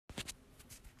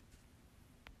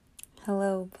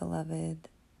Hello, beloved.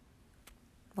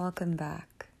 Welcome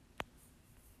back.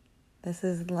 This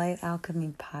is Light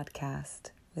Alchemy Podcast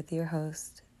with your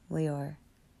host, Lior.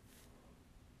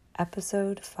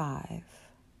 Episode 5.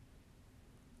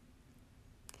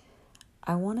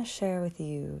 I want to share with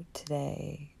you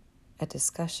today a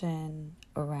discussion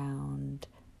around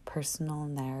personal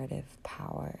narrative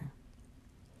power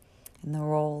and the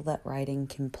role that writing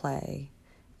can play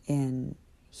in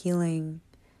healing,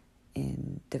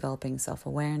 in developing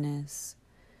self-awareness,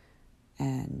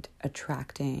 and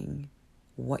attracting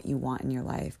what you want in your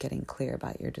life, getting clear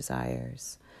about your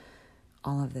desires,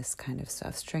 all of this kind of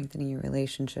stuff, strengthening your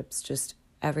relationships, just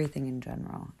everything in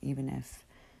general. Even if,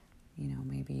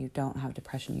 maybe you don't have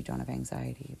depression, you don't have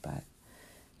anxiety, but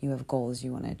you have goals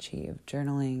you want to achieve.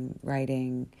 Journaling,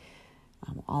 writing,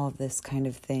 all of this kind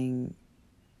of thing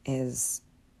is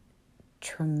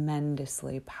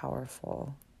tremendously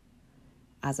powerful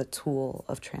as a tool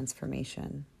of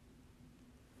transformation.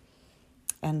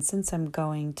 And since I'm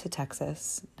going to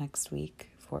Texas next week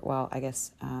for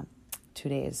 2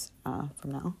 days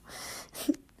from now,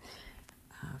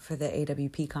 for the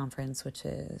AWP conference, which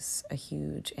is a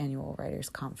huge annual writers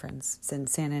conference. It's in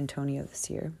San Antonio this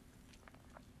year.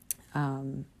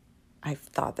 I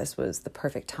thought this was the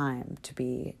perfect time to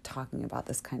be talking about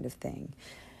this kind of thing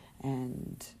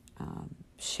and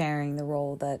sharing the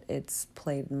role that it's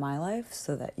played in my life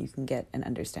so that you can get an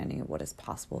understanding of what is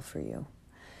possible for you.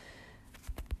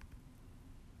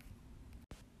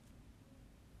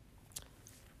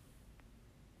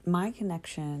 My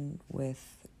connection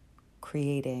with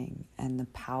creating and the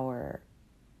power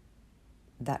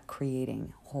that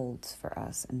creating holds for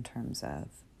us in terms of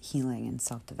healing and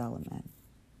self-development.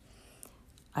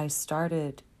 I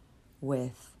started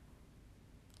with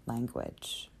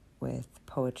language, with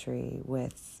poetry,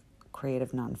 with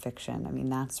creative nonfiction. I mean,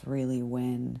 that's really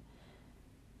when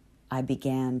I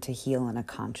began to heal in a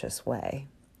conscious way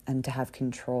and to have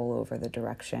control over the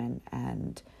direction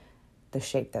and the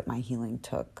shape that my healing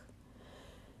took.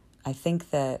 I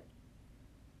think that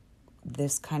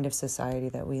this kind of society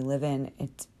that we live in,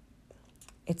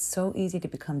 it's so easy to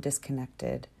become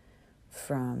disconnected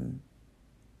from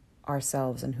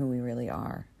ourselves and who we really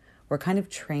are. We're kind of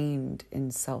trained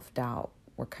in self-doubt.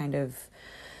 We're kind of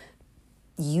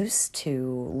used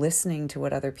to listening to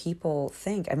what other people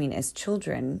think. I mean, as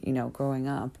children, growing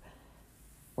up,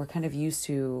 we're kind of used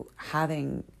to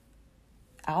having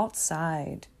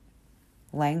outside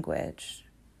language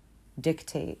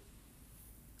dictate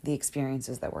the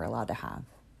experiences that we're allowed to have,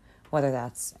 whether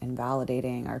that's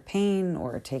invalidating our pain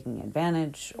or taking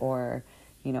advantage or,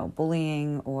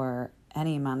 bullying or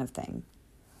any amount of thing.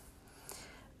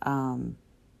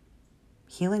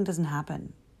 Healing doesn't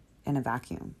happen in a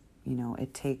vacuum.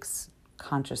 It takes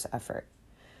conscious effort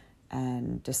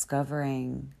and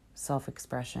discovering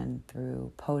self-expression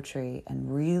through poetry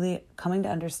and really coming to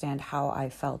understand how I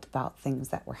felt about things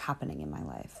that were happening in my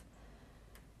life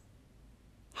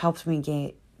helped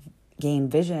me gain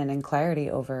vision and clarity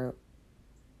over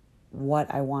what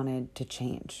I wanted to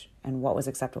change and what was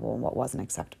acceptable and what wasn't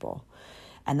acceptable.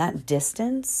 And that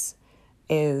distance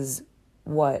is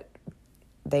what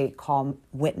they call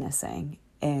witnessing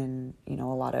in, a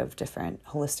lot of different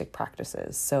holistic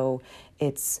practices. So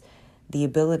it's the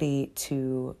ability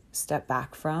to step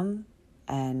back from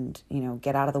and,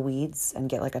 get out of the weeds and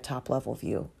get like a top level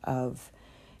view of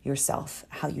yourself,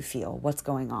 how you feel, what's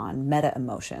going on, meta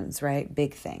emotions, right?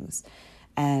 Big things.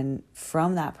 And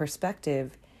from that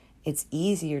perspective, it's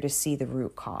easier to see the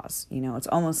root cause. It's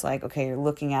almost like, okay, you're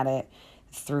looking at it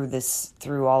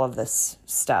through all of this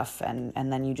stuff, and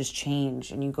then you just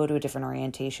change and you go to a different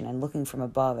orientation, and looking from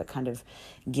above, it kind of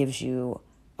gives you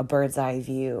a bird's eye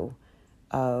view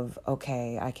of,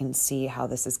 okay, I can see how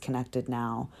this is connected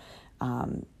now.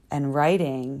 And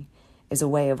writing is a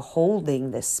way of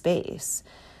holding this space.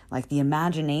 Like, the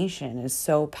imagination is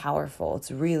so powerful. It's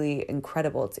really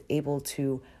incredible. It's able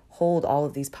to hold all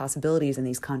of these possibilities and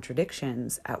these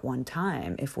contradictions at one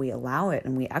time if we allow it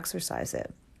and we exercise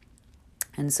it.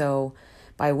 And so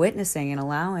by witnessing and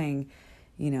allowing,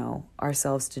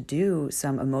 ourselves to do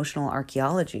some emotional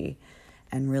archaeology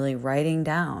and really writing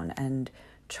down and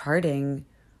charting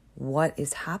what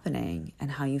is happening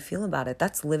and how you feel about it,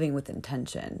 that's living with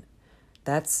intention.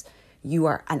 You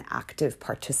are an active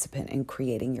participant in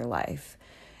creating your life.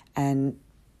 And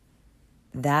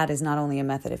that is not only a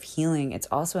method of healing, it's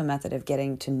also a method of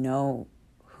getting to know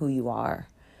who you are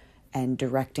and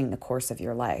directing the course of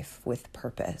your life with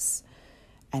purpose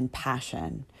and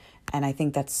passion. And I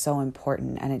think that's so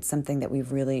important. And it's something that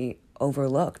we've really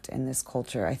overlooked in this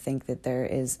culture. I think that there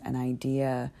is an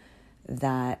idea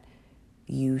that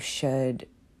you should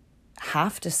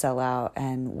have to sell out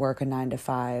and work a 9 to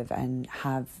 5 and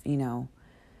have,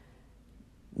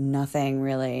 nothing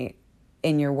really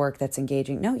in your work that's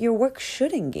engaging. No, your work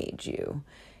should engage you.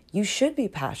 You should be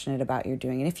passionate about what you're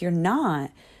doing. And if you're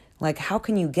not, like, how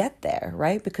can you get there,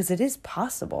 right? Because it is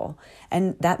possible.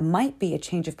 And that might be a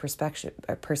change of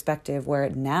perspective where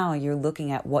now you're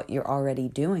looking at what you're already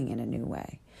doing in a new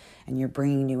way and you're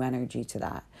bringing new energy to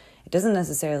that. It doesn't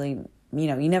necessarily,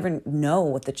 you never know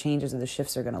what the changes or the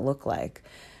shifts are going to look like.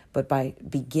 But by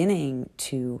beginning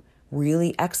to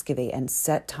really excavate and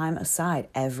set time aside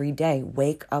every day,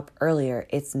 wake up earlier,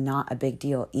 it's not a big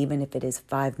deal, even if it is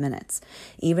 5 minutes.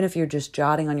 Even if you're just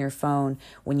jotting on your phone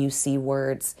when you see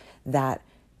words that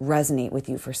resonate with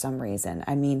you for some reason.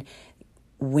 I mean,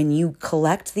 when you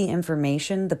collect the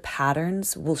information, the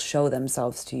patterns will show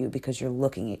themselves to you because you're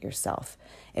looking at yourself.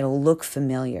 It'll look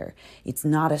familiar. It's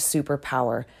not a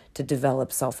superpower to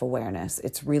develop self-awareness.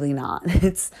 It's really not.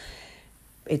 It's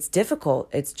difficult.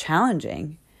 It's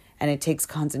challenging. And it takes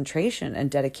concentration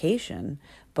and dedication,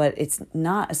 but it's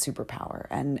not a superpower.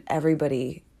 And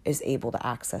everybody is able to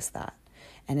access that.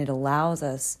 And it allows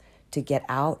us to get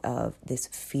out of this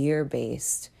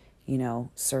fear-based,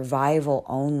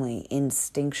 survival-only,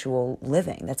 instinctual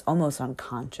living that's almost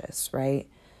unconscious, right?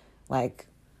 Like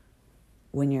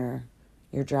when you're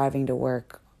driving to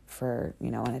work for,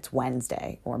 and it's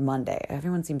Wednesday or Monday.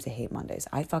 Everyone seems to hate Mondays.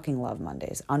 I fucking love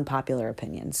Mondays. Unpopular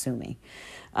opinion, sue me.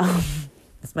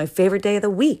 It's my favorite day of the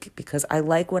week because I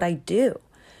like what I do,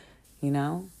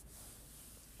 You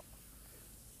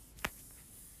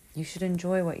should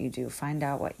enjoy what you do. Find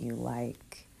out what you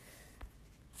like.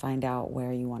 Find out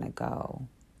where you want to go.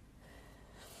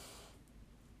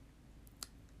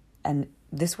 And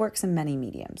this works in many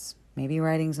mediums. Maybe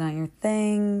writing's not your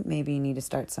thing. Maybe you need to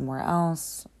start somewhere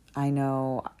else. I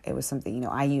know it was something,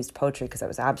 I used poetry because it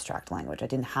was abstract language. I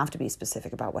didn't have to be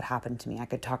specific about what happened to me. I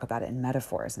could talk about it in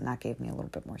metaphors, and that gave me a little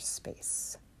bit more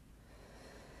space.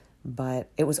 But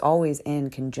it was always in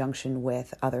conjunction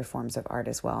with other forms of art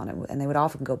as well, and they would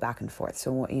often go back and forth.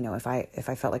 So, if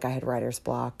I felt like I had writer's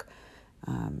block,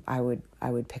 I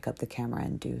would pick up the camera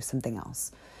and do something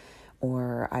else.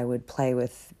 Or I would play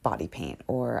with body paint,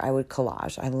 or I would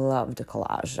collage. I loved to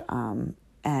collage.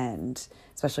 And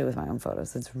especially with my own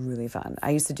photos, it's really fun. I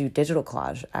used to do digital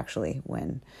collage, actually,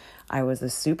 when I was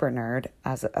a super nerd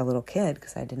as a little kid,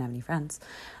 because I didn't have any friends.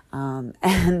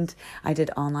 And I did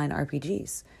online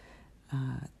RPGs.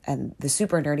 And the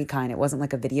super nerdy kind, it wasn't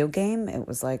like a video game. It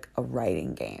was like a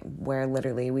writing game where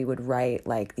literally we would write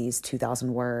like these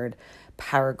 2,000-word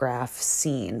paragraph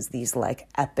scenes, these like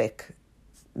epic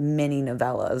mini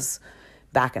novellas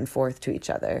back and forth to each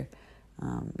other.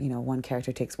 One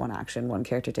character takes one action, one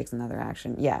character takes another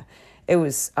action. Yeah, it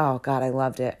was, oh God, I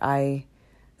loved it.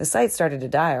 The site started to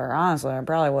die, or honestly, I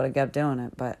probably would have kept doing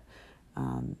it. But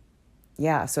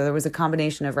so there was a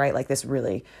combination of, like this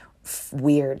really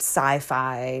weird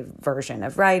sci-fi version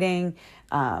of writing,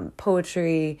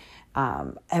 poetry,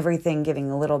 everything giving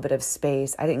a little bit of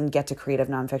space. I didn't get to creative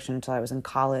nonfiction until I was in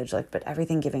college, but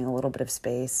everything giving a little bit of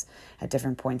space at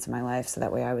different points in my life, so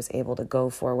that way I was able to go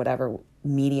for whatever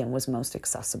medium was most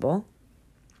accessible.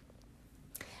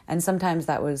 And sometimes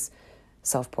that was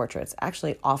self-portraits.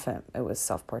 Actually, often it was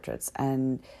self-portraits.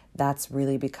 And that's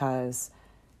really because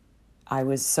I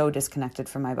was so disconnected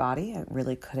from my body. I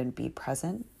really couldn't be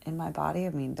present in my body.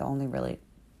 I mean, the only really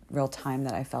real time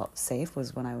that I felt safe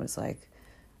was when I was like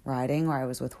riding, or I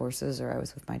was with horses, or I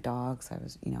was with my dogs. I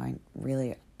was,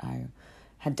 I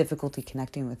had difficulty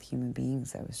connecting with human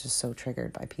beings. I was just so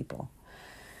triggered by people.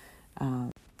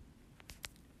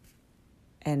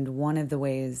 And one of the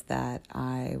ways that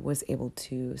I was able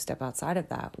to step outside of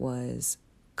that was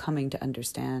coming to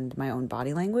understand my own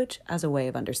body language as a way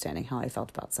of understanding how I felt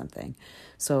about something.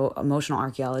 So emotional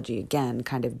archaeology, again,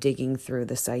 kind of digging through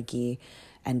the psyche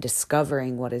and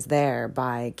discovering what is there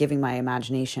by giving my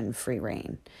imagination free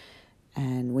rein.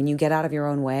 And when you get out of your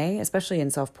own way, especially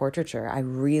in self-portraiture,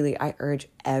 I urge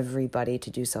everybody to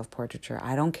do self-portraiture.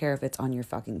 I don't care if it's on your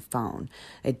fucking phone.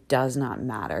 It does not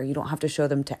matter. You don't have to show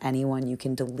them to anyone. You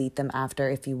can delete them after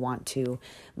if you want to,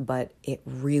 but it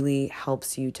really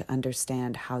helps you to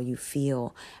understand how you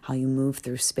feel, how you move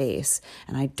through space.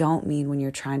 And I don't mean when you're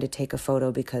trying to take a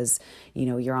photo because,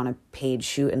 you're on a paid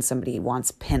shoot and somebody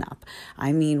wants pinup.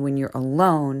 I mean when you're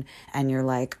alone and you're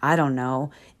like, I don't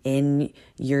know, in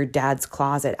your dad's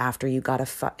closet after you got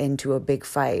into a big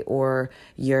fight, or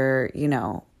you're,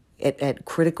 at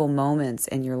critical moments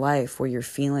in your life where you're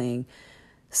feeling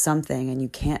something and you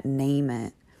can't name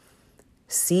it.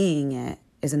 Seeing it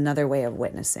is another way of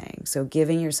witnessing. So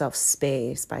giving yourself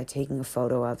space by taking a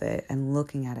photo of it and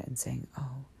looking at it and saying,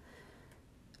 oh,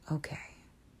 okay,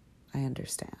 I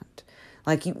understand.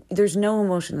 Like, there's no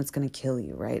emotion that's going to kill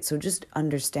you, right? So just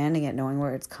understanding it, knowing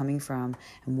where it's coming from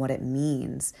and what it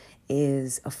means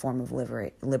is a form of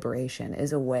liberation,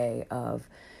 is a way of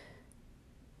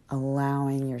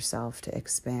allowing yourself to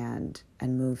expand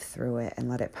and move through it and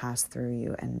let it pass through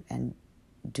you, and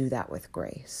do that with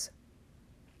grace.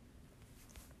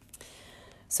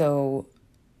 So,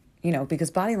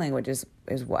 because body language is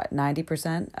what,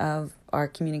 90% of our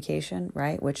communication,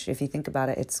 right? Which, if you think about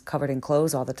it, it's covered in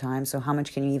clothes all the time. So how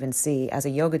much can you even see? As a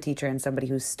yoga teacher and somebody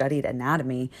who's studied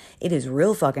anatomy, it is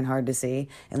real fucking hard to see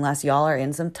unless y'all are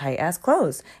in some tight ass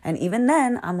clothes. And even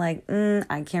then, I'm like,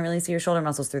 I can't really see your shoulder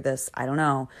muscles through this. I don't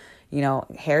know.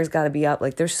 Hair's got to be up.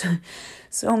 Like, there's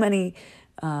so many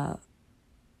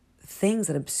things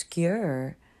that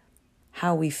obscure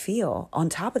how we feel, on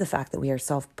top of the fact that we are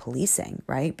self-policing,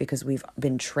 right? Because we've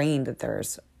been trained that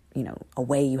there's, a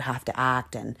way you have to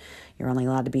act, and you're only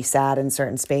allowed to be sad in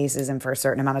certain spaces and for a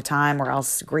certain amount of time, or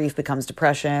else grief becomes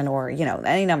depression, or,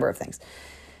 any number of things.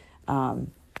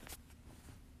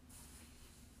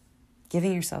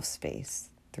 Giving yourself space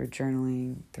through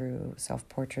journaling, through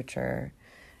self-portraiture,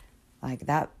 like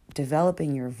that,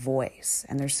 developing your voice.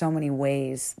 And there's so many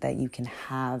ways that you can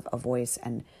have a voice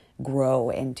and grow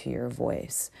into your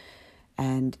voice.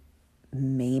 And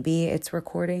maybe it's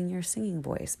recording your singing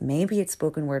voice. Maybe it's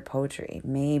spoken word poetry.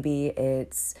 Maybe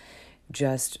it's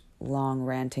just long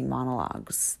ranting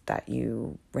monologues that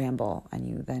you ramble and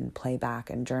you then play back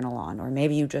and journal on. Or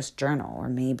maybe you just journal. Or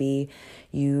maybe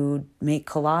you make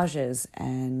collages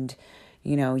and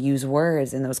use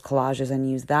words in those collages and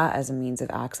use that as a means of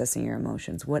accessing your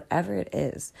emotions. Whatever it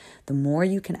is, the more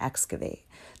you can excavate,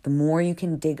 the more you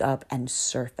can dig up and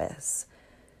surface,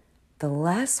 the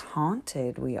less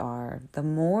haunted we are, the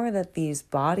more that these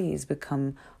bodies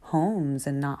become homes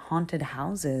and not haunted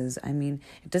houses. I mean,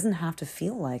 it doesn't have to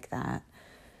feel like that.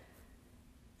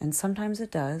 And sometimes it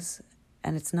does.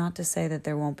 And it's not to say that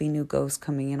there won't be new ghosts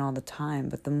coming in all the time,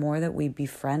 but the more that we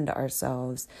befriend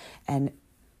ourselves and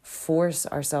force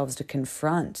ourselves to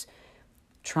confront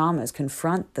traumas,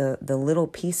 confront the little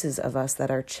pieces of us that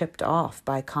are chipped off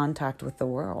by contact with the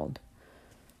world.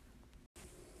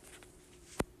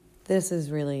 This is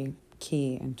really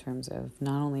key in terms of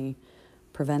not only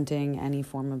preventing any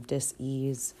form of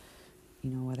dis-ease,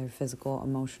 whether physical,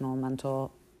 emotional,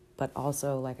 mental, but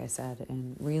also, like I said,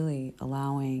 in really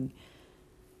allowing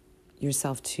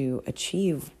yourself to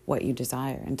achieve what you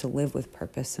desire and to live with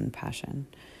purpose and passion,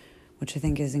 which I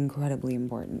think is incredibly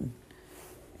important.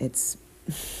 It's,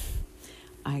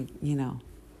 I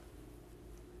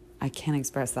can't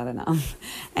express that enough.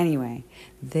 Anyway,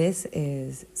 this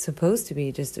is supposed to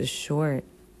be just a short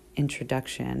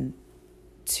introduction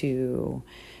to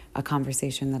a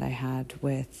conversation that I had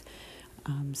with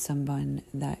someone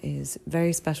that is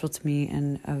very special to me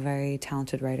and a very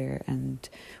talented writer, and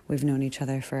we've known each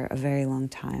other for a very long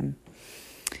time.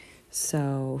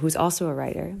 So, who's also a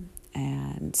writer.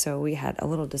 And so we had a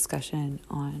little discussion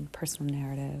on personal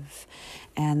narrative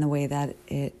and the way that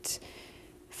it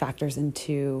factors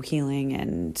into healing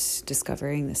and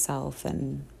discovering the self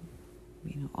and,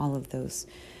 all of those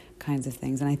kinds of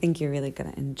things. And I think you're really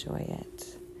going to enjoy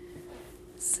it.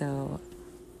 So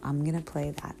I'm going to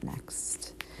play that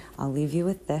next. I'll leave you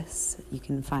with this. You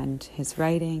can find his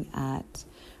writing at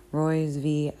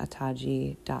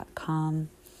royezvataji.com.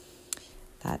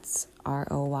 That's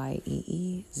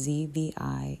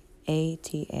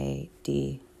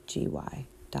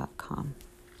Royezviatadgy.com.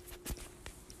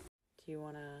 Do you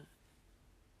want to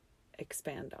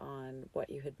expand on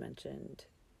what you had mentioned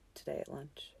today at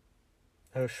lunch?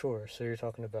 Oh, sure. So you're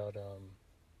talking about...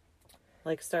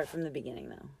 start from the beginning,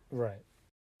 though. Right.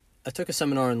 I took a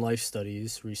seminar in life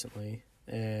studies recently,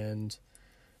 and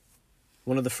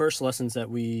one of the first lessons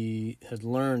that we had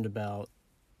learned about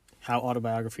how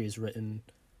autobiography is written,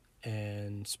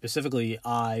 and specifically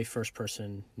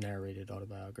first-person narrated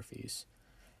autobiographies.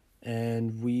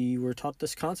 And we were taught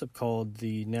this concept called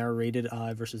the narrated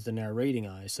I versus the narrating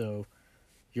I. So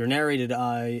your narrated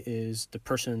I is the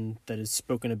person that is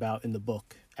spoken about in the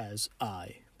book as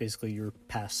I, basically your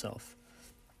past self.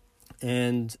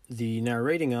 And the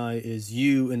narrating I is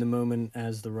you in the moment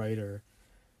as the writer,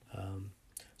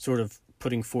 sort of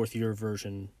putting forth your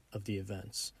version of the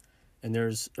events. And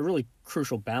there's a really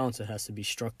crucial balance that has to be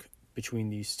struck between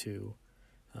these two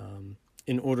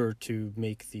in order to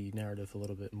make the narrative a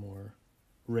little bit more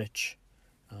rich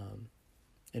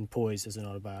and poised as an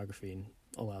autobiography and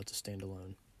allowed to stand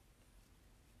alone.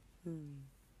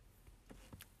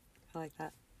 I like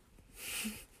that.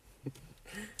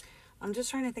 I'm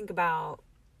just trying to think about,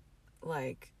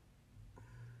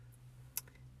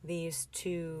 these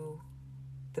two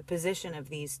the position of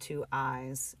these two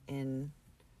eyes in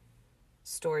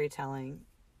storytelling,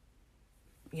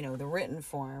 you know, the written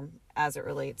form as it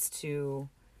relates to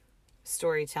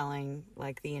storytelling,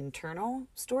 like the internal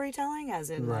storytelling, as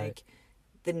in Right. like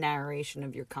the narration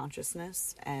of your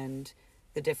consciousness, and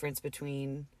the difference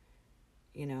between,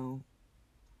 you know,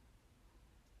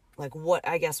 like what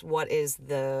is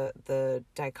the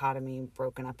dichotomy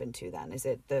broken up into then? Is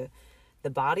it the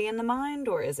body and the mind,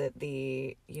 or is it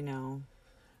the, you know,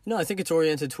 No, I think it's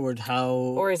oriented toward how...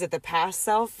 or is it the past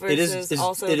self It is- versus is-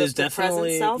 also it the, is the present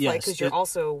definitely- self? Like, yes, because you're it-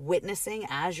 also witnessing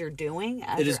as you're doing,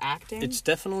 as you're acting. It's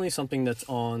definitely something that's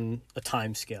on a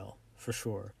time scale, for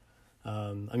sure.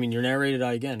 I mean, your narrated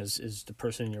eye, again, is the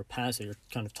person in your past that you're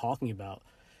kind of talking about.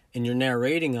 In your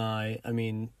narrating eye, I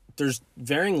mean, there's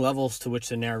varying levels to which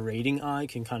the narrating eye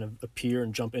can kind of appear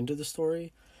and jump into the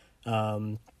story.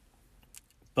 But...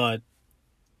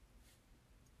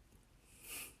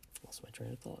 lost my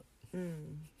train of thought.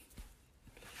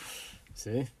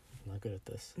 See? I'm not good at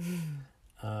this.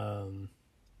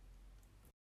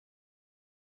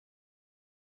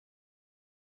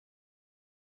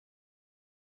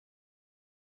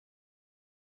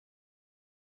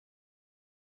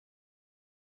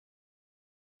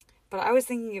 But I was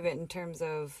thinking of it in terms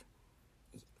of,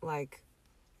 like,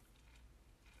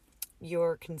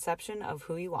 your conception of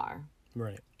who you are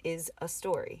Right. is a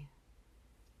story.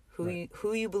 Right.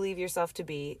 Who you believe yourself to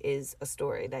be is a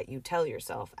story that you tell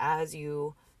yourself as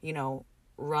you know,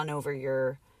 run over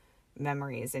your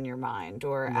memories in your mind,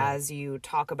 or Right. as you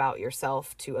talk about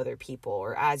yourself to other people,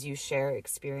 or as you share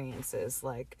experiences.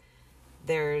 Like,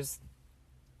 there's,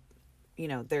 you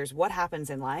know, there's what happens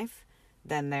in life,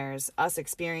 then there's us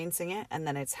experiencing it, and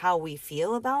then it's how we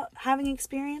feel about having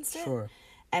experienced it. Sure.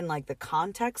 And like the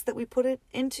context that we put it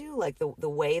into, like the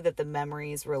way that the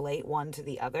memories relate one to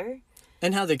the other.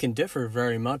 And how they can differ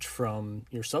very much from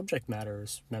your subject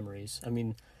matter's memories. I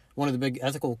mean, one of the big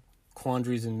ethical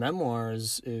quandaries in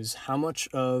memoirs is how much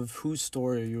of whose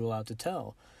story are you allowed to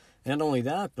tell? And not only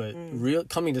that, but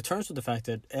coming to terms with the fact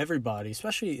that everybody,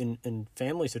 especially in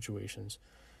family situations,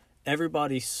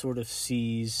 everybody sort of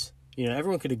sees, you know,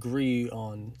 everyone could agree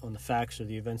on the facts or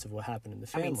the events of what happened in the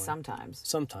family. I mean, sometimes.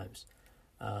 Sometimes.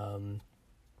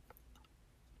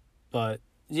 But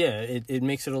yeah, it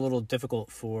makes it a little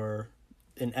difficult for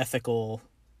an ethical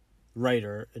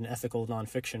writer, an ethical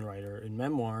nonfiction writer in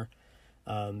memoir,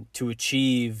 to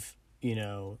achieve, you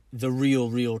know, the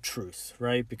real truth,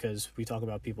 right? Because we talk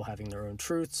about people having their own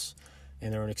truths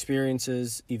and their own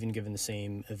experiences, even given the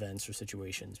same events or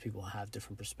situations. People have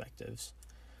different perspectives.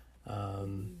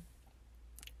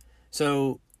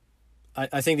 So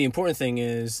I think the important thing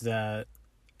is that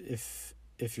if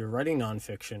you're writing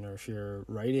nonfiction, or if you're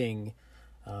writing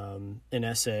an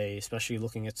essay, especially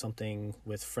looking at something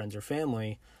with friends or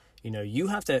family, you know, you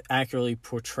have to accurately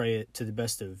portray it to the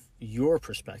best of your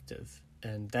perspective,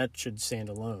 and that should stand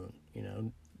alone. You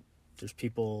know, there's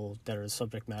people that are the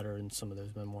subject matter in some of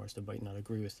those memoirs that might not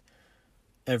agree with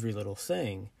every little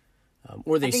thing,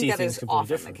 or they see things completely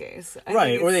different. That is often the case.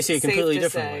 Right, or they see it completely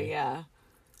differently. Yeah,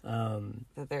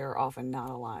 that they're often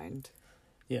not aligned.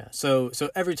 Yeah, so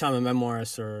every time a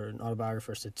memoirist or an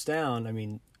autobiographer sits down, I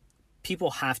mean,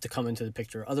 people have to come into the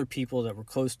picture. Other people that were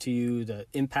close to you, that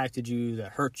impacted you,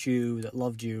 that hurt you, that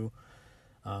loved you,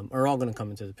 are all going to come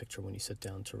into the picture when you sit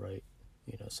down to write,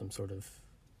 you know, some sort of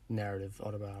narrative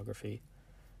autobiography.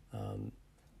 And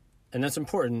that's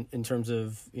important in terms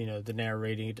of, you know, the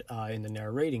narrated eye and the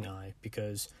narrating eye,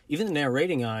 because even the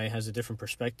narrating eye has a different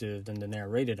perspective than the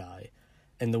narrated eye.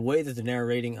 And the way that the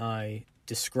narrating eye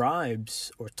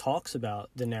describes or talks about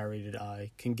the narrated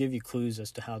eye can give you clues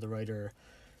as to how the writer,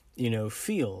 you know,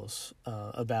 feels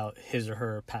about his or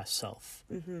her past self.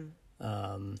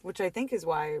 Which I think is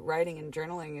why writing and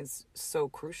journaling is so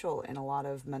crucial in a lot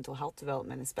of mental health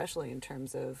development, especially in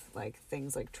terms of like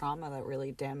things like trauma that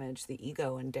really damage the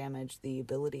ego and damage the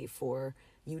ability for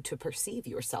you to perceive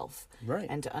yourself, right,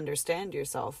 and to understand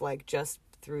yourself, like just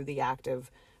through the act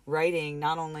of writing.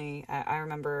 Not only, I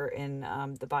remember in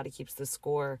The Body Keeps the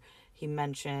Score, he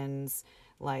mentions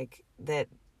like that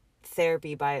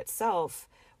therapy by itself,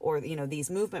 or, you know, these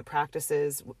movement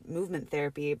practices, movement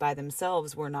therapy by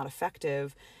themselves were not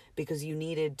effective, because you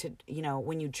needed to, you know,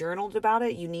 when you journaled about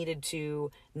it, you needed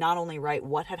to not only write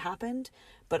what had happened,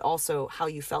 but also how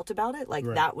you felt about it. Like,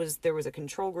 right, there was a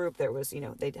control group, there was, you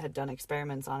know, they had done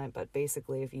experiments on it, but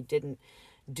basically if you didn't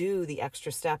do the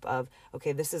extra step of,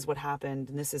 okay, this is what happened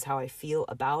and this is how I feel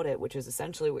about it, which is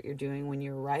essentially what you're doing when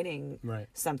you're writing right,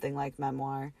 something like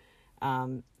memoir,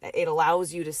 it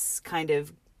allows you to kind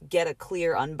of get a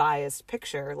clear, unbiased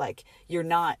picture. Like, you're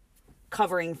not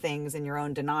covering things in your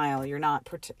own denial. You're not,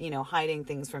 hiding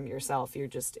things from yourself.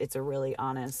 It's a really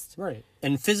honest right.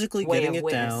 And physically way getting of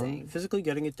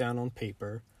it down on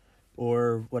paper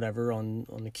or whatever on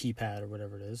the keypad or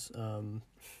whatever it is,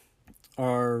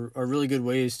 are really good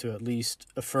ways to at least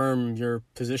affirm your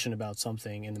position about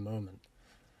something in the moment.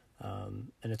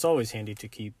 And it's always handy to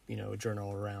keep, a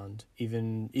journal around,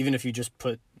 even if you just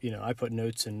put, I put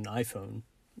notes in iPhone,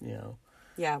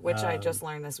 Yeah, which I just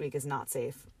learned this week is not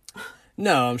safe.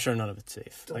 No, I'm sure none of it's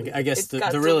safe. I guess the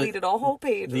really deleted a whole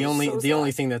page. The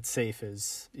only thing that's safe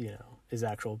is is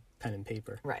actual pen and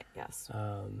paper. Right. Yes.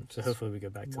 So hopefully we go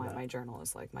back to that. My journal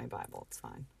is like my Bible. It's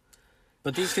fine.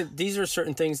 But these are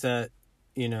certain things that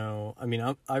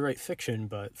I write fiction,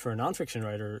 but for a nonfiction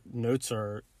writer, notes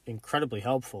are incredibly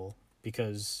helpful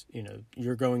because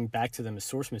you're going back to them as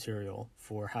source material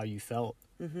for how you felt.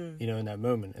 Mm-hmm. In that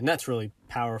moment, and that's really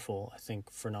powerful, I think,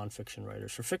 for nonfiction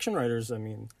writers. For fiction writers,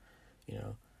 when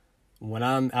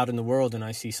I'm out in the world and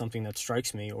I see something that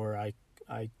strikes me, or I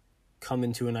come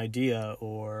into an idea,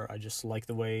 or I just like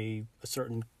the way a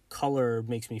certain color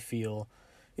makes me feel,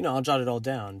 I'll jot it all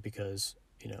down because,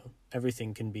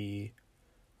 everything can be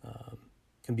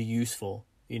useful,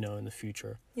 in the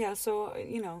future. Yeah, so,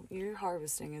 you're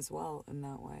harvesting as well in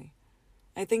that way.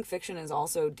 I think fiction is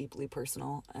also deeply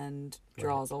personal and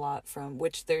draws a lot from,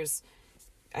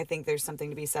 I think there's something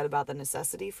to be said about the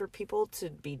necessity for people to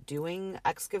be doing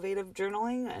excavative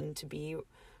journaling and to be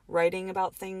writing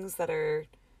about things that are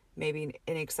maybe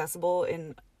inaccessible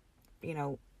in,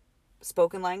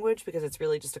 spoken language, because it's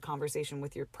really just a conversation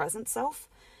with your present self,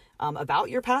 about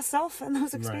your past self and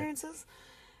those experiences.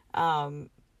 Right.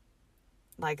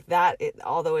 Like that,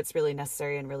 although it's really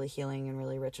necessary and really healing and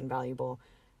really rich and valuable,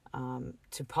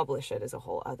 to publish it is a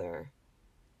whole other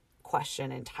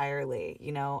question entirely,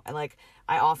 and like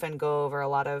I often go over a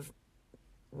lot of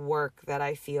work that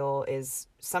I feel is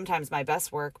sometimes my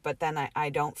best work, but then I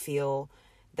don't feel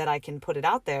that I can put it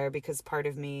out there because part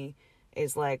of me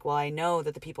is like, well, I know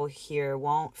that the people here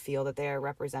won't feel that they are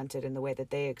represented in the way that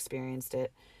they experienced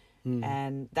it.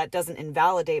 And that doesn't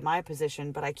invalidate my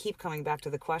position, but I keep coming back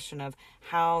to the question of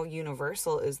how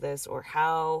universal is this, or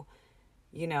how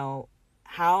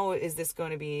is this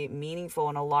going to be meaningful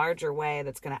in a larger way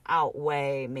that's going to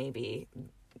outweigh maybe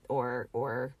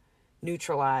or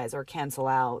neutralize or cancel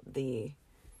out the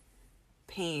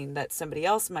pain that somebody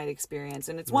else might experience.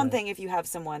 And it's one thing if you have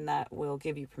someone that will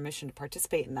give you permission to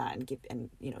participate in that and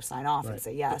sign off and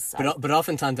say yes. But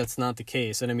oftentimes that's not the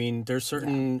case. And there's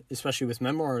certain, especially with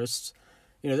memoirists,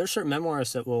 there's certain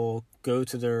memoirists that will go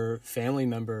to their family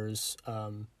members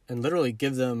and literally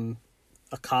give them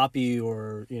a copy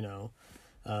or,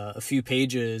 a few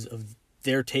pages of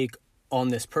their take on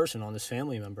this person, on this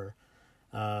family member,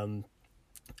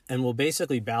 and will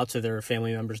basically bow to their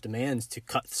family members' demands to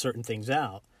cut certain things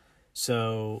out.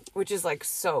 So, which is like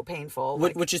so painful.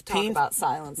 Which is painful about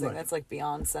silencing. Right. That's like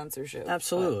beyond censorship.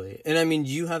 Absolutely, but... and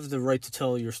you have the right to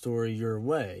tell your story your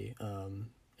way,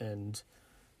 and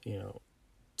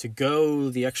to go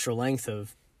the extra length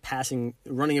of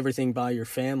running everything by your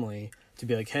family to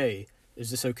be like, hey, is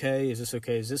this okay? Is this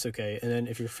okay? Is this okay? And then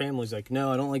if your family's like,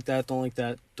 no, I don't like that,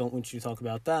 don't want you to talk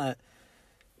about that,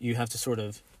 you have to sort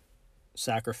of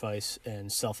sacrifice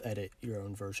and self-edit your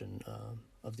own version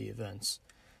of the events.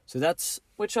 So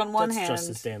which on one hand just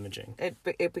as damaging.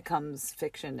 It becomes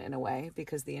fiction in a way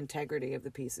because the integrity of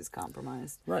the piece is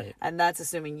compromised. Right. And that's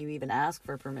assuming you even ask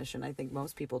for permission. I think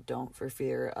most people don't for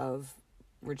fear of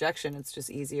rejection. It's just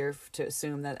easier to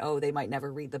assume that, they might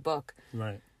never read the book.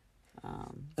 Right.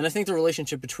 And I think the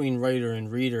relationship between writer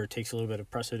and reader takes a little bit of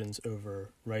precedence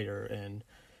over writer and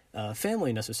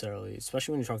family necessarily,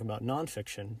 especially when you're talking about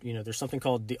nonfiction. There's something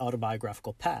called the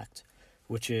autobiographical pact,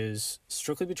 which is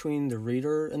strictly between the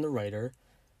reader and the writer.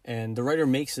 And the writer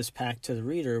makes this pact to the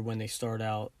reader when they start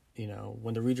out,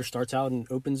 when the reader starts out and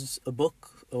opens a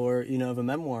book or, of a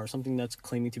memoir or something that's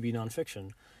claiming to be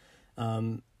nonfiction.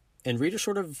 And readers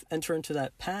sort of enter into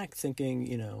that pact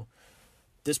thinking,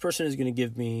 this person is going to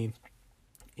give me,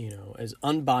 as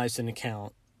unbiased an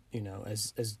account,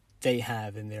 as they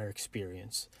have in their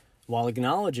experience, while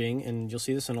acknowledging, and you'll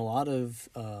see this in a lot of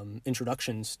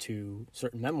introductions to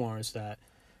certain memoirs, that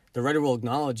the writer will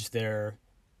acknowledge their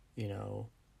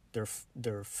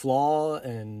flaw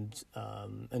and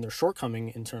their shortcoming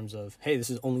in terms of, hey, this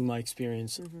is only my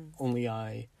experience, only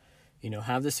I,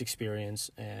 have this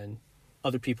experience, and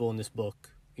other people in this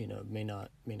book, may not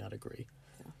agree.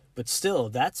 But still,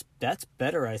 that's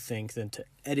better, I think, than to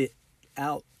edit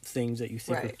out things that you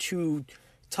think are too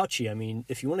touchy.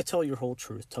 If you want to tell your whole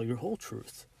truth, tell your whole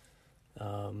truth.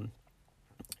 And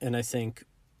I think,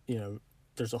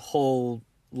 there's a whole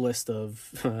list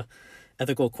of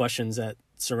ethical questions that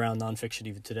surround nonfiction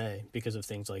even today because of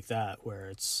things like that, where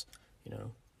it's,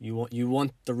 you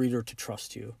want the reader to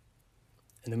trust you,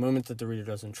 and the moment that the reader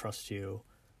doesn't trust you,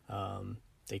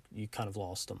 you kind of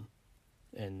lost them,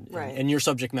 and your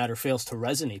subject matter fails to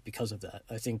resonate because of that.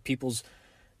 I think people's,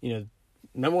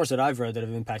 memoirs that I've read that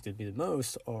have impacted me the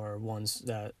most are ones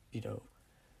that,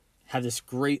 have this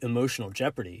great emotional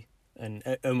jeopardy, and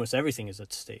almost everything is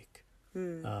at stake.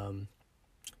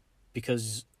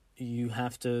 Because you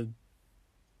have to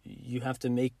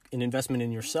make an investment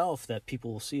in yourself that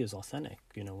people will see as authentic,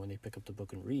 when they pick up the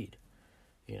book and read,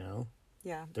 Yeah,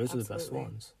 those absolutely. are the best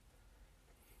ones.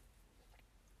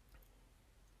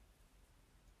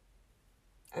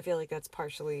 I feel like that's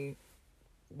partially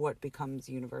what becomes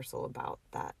universal about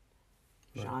that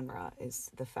genre, is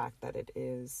the fact that it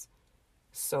is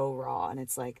so raw, and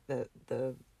it's like the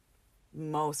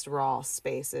most raw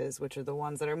spaces, which are the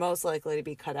ones that are most likely to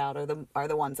be cut out, are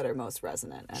the ones that are most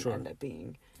resonant and end up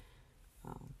being,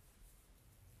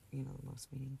 the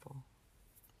most meaningful.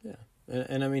 Yeah,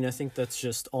 and I mean, I think that's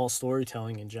just all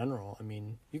storytelling in general. I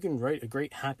mean, you can write a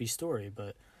great happy story,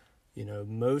 but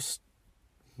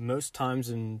most times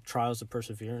in trials of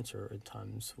perseverance are in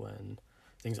times when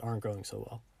things aren't going so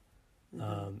well.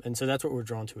 And so that's what we're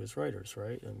drawn to as writers,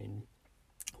 right? I mean,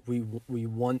 we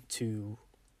want to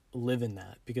live in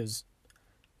that because,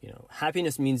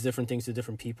 happiness means different things to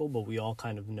different people, but we all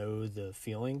kind of know the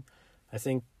feeling. I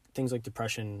think things like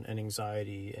depression and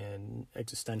anxiety and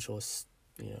existentialist,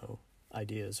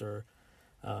 ideas are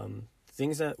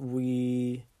things that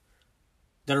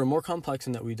are more complex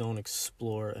and that we don't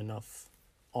explore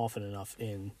often enough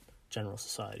in general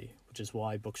society, which is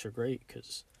why books are great,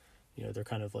 because they're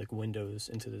kind of like windows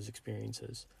into those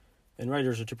experiences, and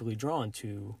writers are typically drawn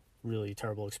to really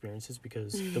terrible experiences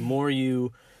because the more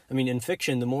in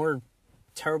fiction, the more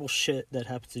terrible shit that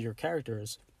happens to your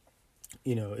characters,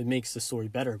 it makes the story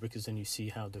better, because then you see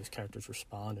how those characters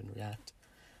respond and react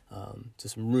to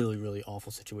some really, really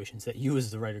awful situations that you as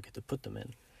the writer get to put them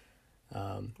in.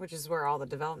 Which is where all the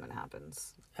development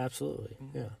happens. Absolutely,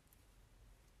 yeah.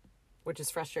 Which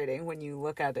is frustrating when you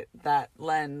look at it that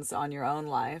lens on your own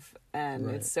life, and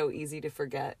it's so easy to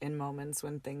forget in moments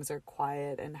when things are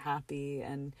quiet and happy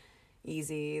and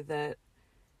easy that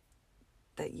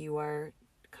you are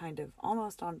kind of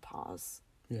almost on pause.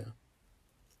 Yeah.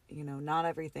 Not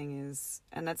everything is,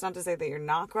 and that's not to say that you're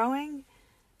not growing,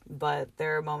 but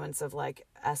there are moments of like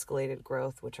escalated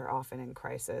growth, which are often in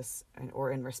crisis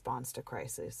or in response to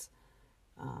crisis.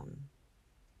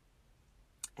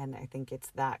 And I think it's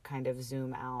that kind of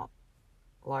zoom out,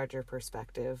 larger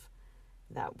perspective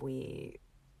that we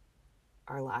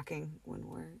are lacking when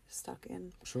we're stuck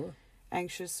in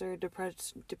anxious or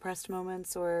depressed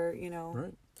moments, or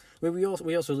Right. But we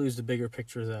also lose the bigger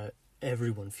picture that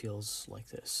everyone feels like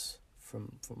this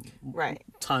from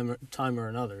time or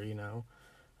another,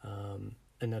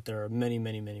 and that there are many,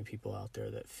 many, many people out there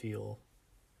that feel,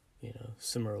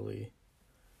 similarly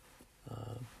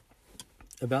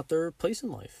about their place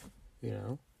in life, we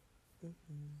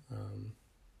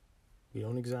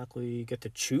don't exactly get to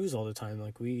choose all the time.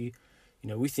 Like we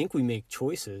think we make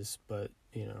choices, but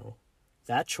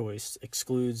that choice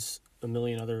excludes a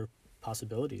million other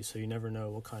possibilities, so you never know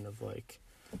what kind of like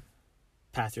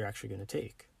path you're actually going to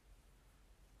take.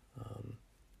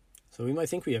 So we might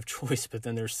think we have choice, but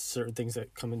then there's certain things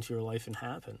that come into your life and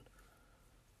happen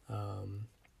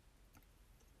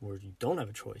where you don't have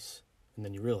a choice, and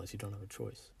then you realize you don't have a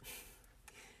choice.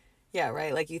 Yeah,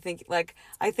 right. Like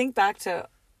I think back to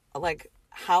like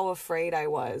how afraid I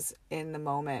was in the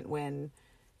moment when,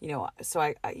 so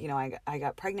I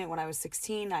got pregnant when I was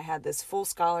 16. I had this full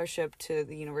scholarship to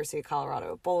the University of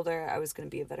Colorado at Boulder. I was going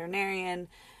to be a veterinarian.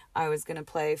 I was going to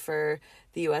play for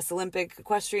the U.S. Olympic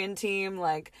equestrian team.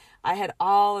 Like, I had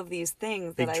all of these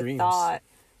things that I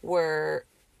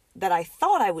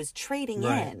thought I was trading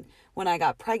in when I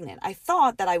got pregnant. I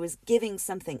thought that I was giving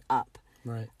something up.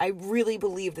 Right. I really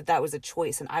believed that was a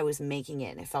choice, and I was making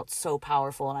it, and it felt so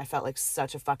powerful, and I felt like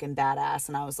such a fucking badass,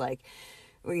 and I was like,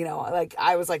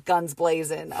 I was like guns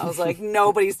blazing. I was like,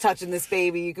 nobody's touching this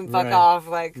baby. You can fuck off.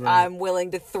 Like, I'm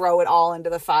willing to throw it all into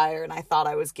the fire. And I thought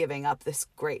I was giving up this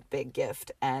great big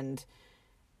gift and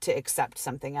to accept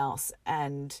something else.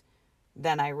 And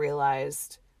then I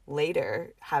realized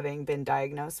later, having been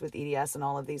diagnosed with EDS and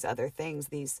all of these other things,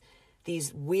 these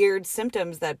weird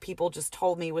symptoms that people just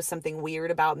told me was something weird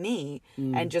about me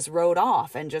and just wrote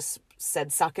off and just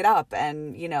said, suck it up.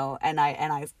 And, and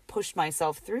I pushed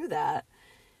myself through that.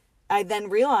 I then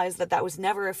realized that was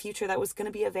never a future that was going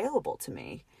to be available to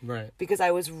me. Right. Because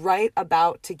I was right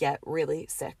about to get really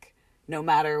sick. no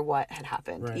matter what had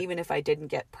happened. Right. Even if I didn't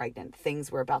get pregnant,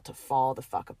 things were about to fall the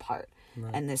fuck apart.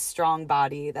 Right. And this strong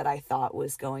body that I thought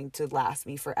was going to last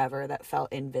me forever, that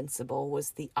felt invincible,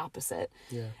 was the opposite.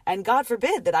 Yeah. And God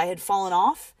forbid that I had fallen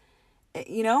off,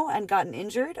 you know, and gotten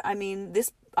injured. I mean,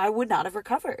 I would not have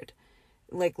recovered,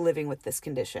 like, living with this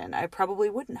condition. I probably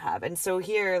wouldn't have. And so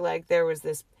here, like, there was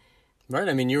this... Right,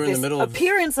 I mean, you were in the middle of...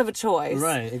 appearance of a choice.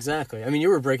 Right, exactly. I mean, you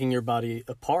were breaking your body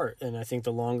apart, and I think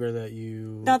the longer that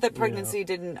you... Not that pregnancy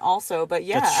didn't also, but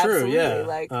yeah, That's true, absolutely. yeah.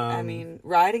 Like, I mean,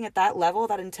 riding at that level,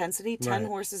 that intensity, 10 Right.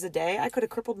 horses a day, I could have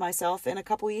crippled myself in a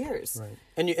couple years. Right.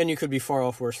 And you could be far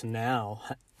off worse now,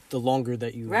 the longer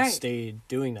that you Right. stayed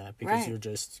doing that, because Right. you're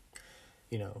just,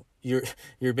 you know,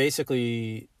 you're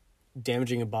basically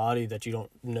damaging a body that you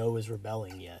don't know is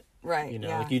rebelling yet. Right, You know,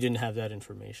 yeah. like, you didn't have that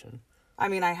information. I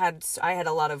mean, I had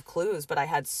a lot of clues, but I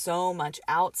had so much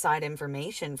outside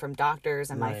information from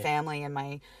doctors and my Right. family and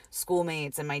my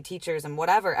schoolmates and my teachers and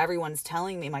whatever. Everyone's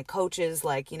telling me, my coaches,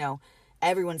 like, you know,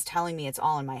 everyone's telling me it's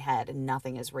all in my head and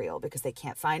nothing is real because they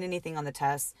can't find anything on the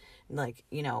tests. Like,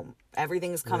 you know,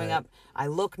 everything's coming Right. up. I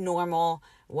look normal,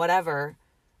 whatever.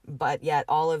 But yet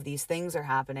all of these things are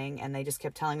happening and they just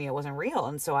kept telling me it wasn't real.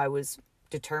 And so I was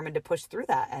determined to push through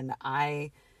that.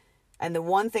 And the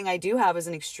one thing I do have is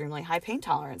an extremely high pain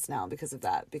tolerance now because of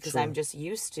that. Because Sure. I'm just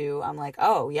used to, I'm like,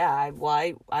 oh, yeah,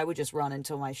 I would just run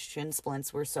until my shin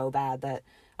splints were so bad that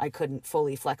I couldn't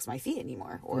fully flex my feet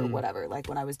anymore or whatever. Like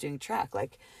when I was doing track,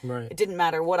 like Right. it didn't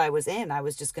matter what I was in. I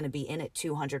was just going to be in it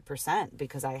 200%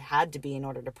 because I had to be in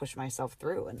order to push myself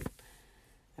through. And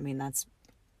I mean, that's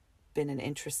been an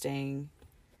interesting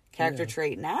character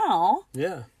trait now.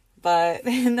 Yeah. But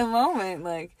in the moment,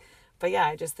 like... But yeah,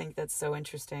 I just think that's so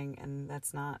interesting, and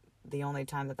that's not the only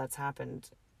time that that's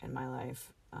happened in my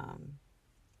life.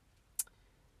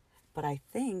 But I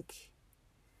think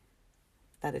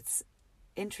that it's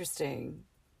interesting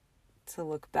to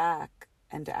look back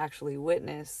and to actually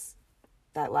witness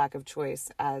that lack of choice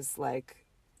as, like,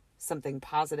 something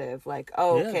positive. Like,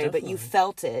 oh, Yeah, okay, but you definitely.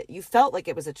 felt it. You felt like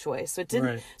it was a choice. So it didn't.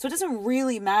 Right. So it doesn't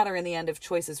really matter in the end if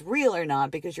choice is real or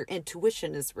not because your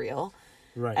intuition is real.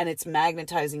 Right. And it's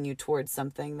magnetizing you towards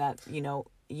something that, you know,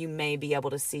 you may be able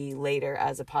to see later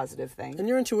as a positive thing. And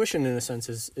your intuition, in a sense,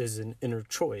 is an inner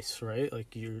choice, right?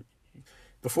 Like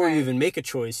before Right. you even make a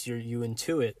choice, you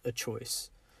intuit a choice.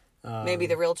 Maybe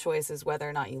the real choice is whether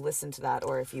or not you listen to that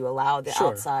or if you allow the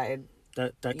Sure. outside,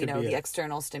 That you could know, be the it.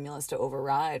 external stimulus to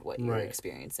override what you're Right.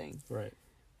 experiencing. Right.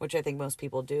 Which I think most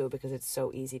people do because it's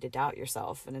so easy to doubt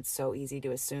yourself and it's so easy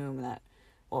to assume that,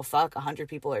 well, fuck, 100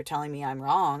 people are telling me I'm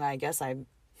wrong. I guess I'm...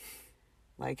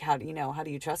 Like, how do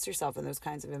you trust yourself in those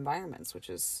kinds of environments, which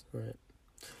is... Right.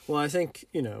 Well, I think,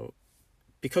 you know,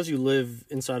 because you live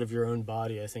inside of your own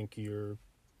body, I think you're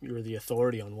the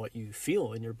authority on what you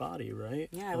feel in your body, right?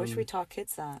 Yeah, I wish we taught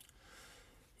kids that.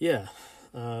 Yeah.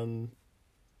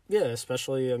 Yeah,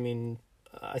 especially, I mean,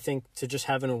 I think to just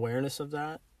have an awareness of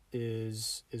that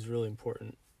is really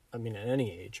important. I mean, at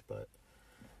any age, but,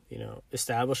 you know,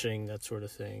 establishing that sort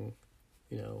of thing,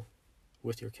 you know,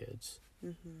 with your kids.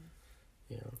 Mm-hmm.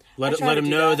 You know, let them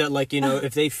know that, like, you know,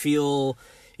 if they feel,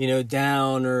 you know,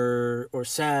 down or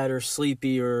sad or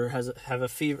sleepy or have a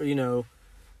fever, you know,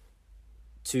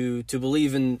 to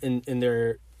believe in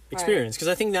their experience. Because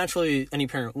I think naturally any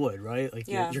parent would, right? Like,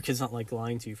 Yeah. your kid's not, like,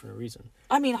 lying to you for no reason.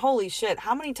 I mean, holy shit.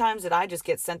 How many times did I just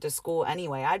get sent to school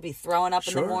anyway? I'd be throwing up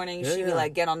in the Sure. morning. Yeah, She'd be yeah.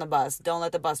 like, get on the bus. Don't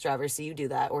let the bus driver see you do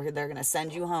that or they're going to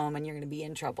send you home and you're going to be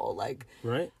in trouble. Like,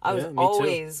 Right? I was Yeah, me too.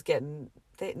 always getting...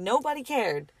 Nobody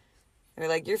cared. They're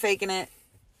like, you're faking it.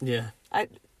 Yeah.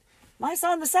 My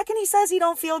son, the second he says he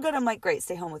don't feel good, I'm like, great,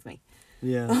 stay home with me.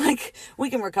 Yeah. Like, we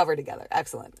can recover together.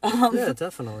 Excellent. Yeah,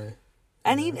 definitely.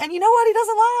 And you know what? He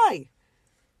doesn't lie.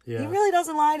 Yeah. He really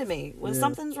doesn't lie to me. When Yeah.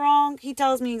 something's wrong, he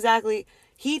tells me exactly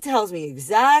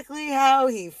how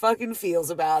he fucking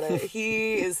feels about it.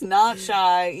 He is not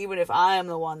shy, even if I am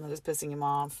the one that is pissing him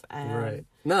off. And Right.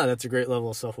 No, that's a great level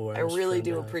of I self-awareness. really for him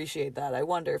do to have. appreciate that. I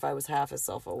wonder if I was half as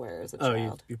self-aware as a Oh,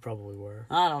 child. you probably were.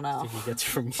 I don't I know. think he gets it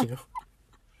from you.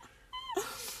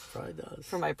 Probably does.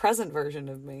 For my present version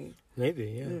of me. Maybe,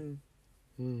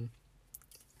 yeah.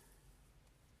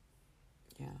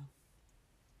 Yeah.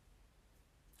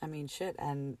 I mean, shit.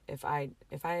 And if I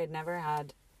had never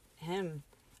had him,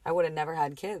 I would have never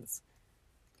had kids.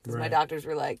 Because my Right. doctors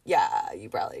were like, yeah, you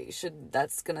probably should,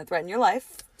 that's going to threaten your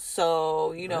life.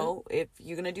 So, you know, if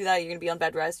you're going to do that, you're going to be on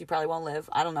bed rest. You probably won't live.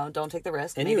 I don't know. Don't take the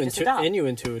risk. And Maybe you just adopt. and you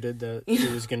intuited that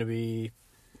it was going to be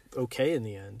okay in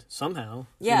the end somehow.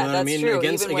 Yeah, you know what that's I mean? true.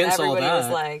 Against Even when all everybody that, was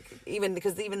like, even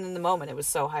in the moment, it was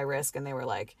so high risk. And they were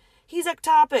like, he's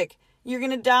ectopic. You're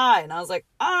going to die. And I was like,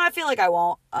 I feel like I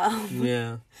won't.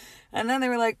 yeah, And then they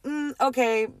were like,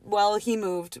 okay, well, he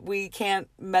moved. We can't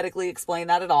medically explain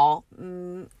that at all.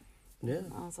 Yeah.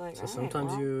 I was like, So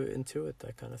sometimes you intuit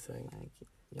that kind of thing. Like,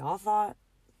 y'all thought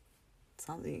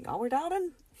something, y'all were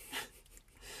doubting?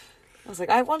 I was like,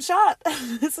 I have one shot.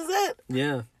 This is it.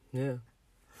 Yeah, yeah.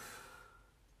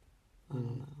 I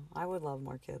don't know. I would love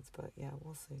more kids, but yeah,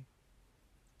 we'll see.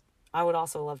 I would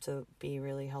also love to be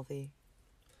really healthy.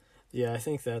 Yeah, I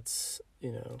think that's,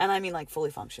 And I mean, like,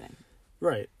 fully functioning.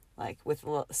 Right. Like, with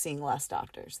seeing less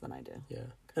doctors than I do.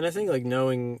 Yeah. And I think, like,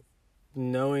 knowing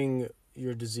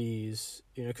your disease,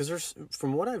 because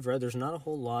from what I've read, there's not a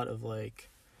whole lot of, like,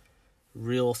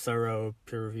 real thorough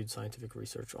peer-reviewed scientific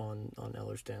research on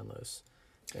Ehlers-Danlos.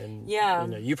 And, yeah.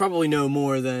 You probably know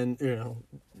more than,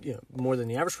 more than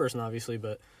the average person, obviously,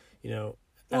 but,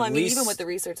 well, I mean, even with the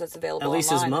research that's available at least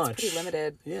online, as much. it's pretty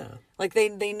limited. Yeah. Like,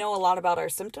 they know a lot about our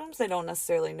symptoms. They don't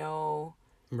necessarily know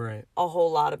right. a whole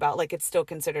lot about, like, it's still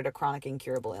considered a chronic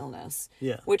incurable illness.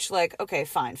 Yeah. Which, like, okay,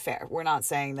 fine, fair. We're not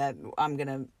saying that I'm going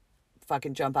to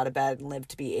fucking jump out of bed and live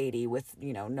to be 80 with,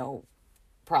 no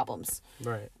problems.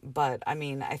 Right. But, I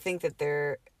mean, I think that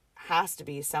there has to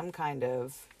be some kind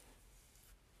of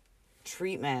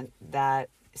treatment that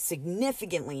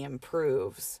significantly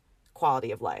improves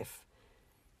quality of life.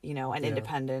 And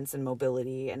independence and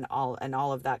mobility and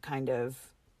all of that kind of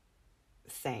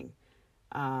thing.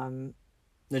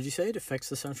 Did you say it affects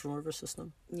the central nervous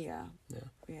system? Yeah. Yeah.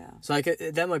 Yeah. So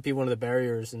that might be one of the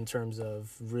barriers in terms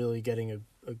of really getting a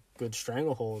good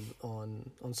stranglehold on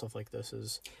stuff like this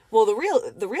is. Well, the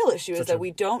real issue is that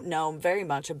we don't know very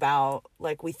much about,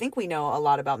 like, we think we know a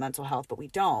lot about mental health, but we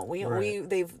don't.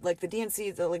 They've, like, the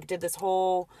DNC, like, did this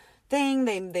whole thing.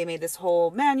 They made this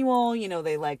whole manual,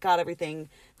 they, like, got everything.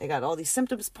 They got all these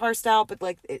symptoms parsed out, but,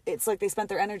 like, it's like they spent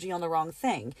their energy on the wrong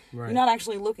thing. Right. You're not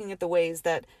actually looking at the ways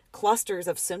that clusters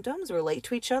of symptoms relate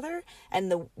to each other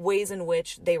and the ways in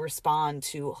which they respond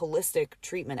to holistic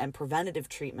treatment and preventative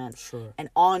treatment. Sure. And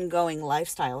ongoing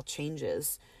lifestyle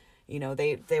changes.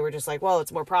 They were just like, well,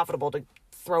 it's more profitable to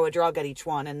throw a drug at each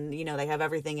one, and they have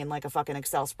everything in, like, a fucking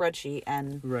Excel spreadsheet,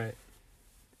 and right.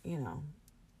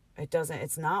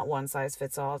 It's not one size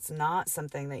fits all. It's not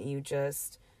something that you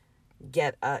just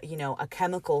get a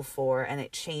chemical for and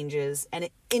it changes, and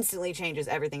it instantly changes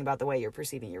everything about the way you're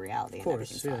perceiving your reality. Of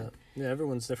course, yeah. Yeah,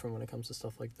 everyone's different when it comes to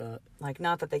stuff like that. Like,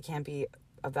 not that they can't be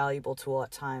a valuable tool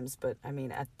at times, but I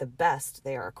mean, at the best,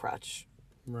 they are a crutch.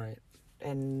 Right.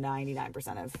 In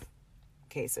 99% of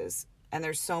cases. And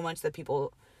there's so much that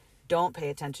people don't pay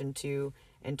attention to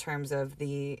in terms of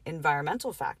the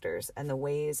environmental factors and the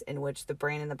ways in which the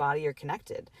brain and the body are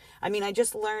connected. I mean, I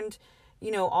just learned,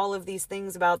 all of these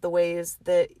things about the ways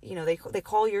that, they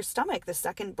call your stomach the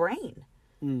second brain.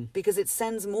 Because it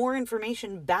sends more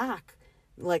information back,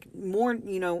 like more,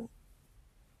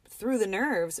 through the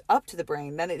nerves up to the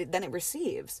brain than it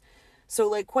receives. So,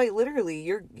 like, quite literally,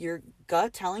 your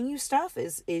gut telling you stuff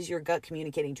is your gut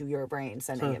communicating to your brain,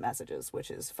 sending it messages, which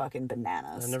is fucking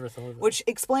bananas. I never thought of it. Which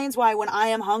explains why when I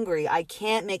am hungry, I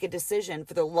can't make a decision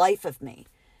for the life of me.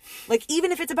 Like,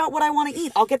 even if it's about what I want to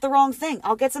eat, I'll get the wrong thing.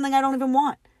 I'll get something I don't even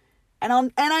want. And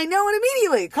I know it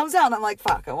immediately. It comes out and I'm like,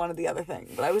 fuck, I wanted the other thing.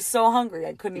 But I was so hungry,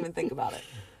 I couldn't even think about it.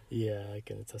 Yeah, I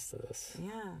can attest to this.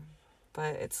 Yeah.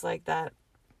 But it's like that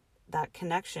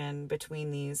connection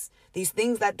between these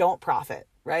things that don't profit,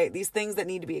 right? These things that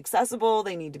need to be accessible,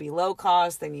 they need to be low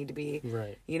cost, they need to be,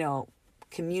 right.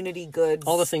 Community goods.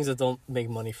 All the things that don't make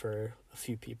money for a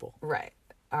few people. Right.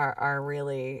 Are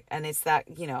really, and it's that,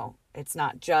 it's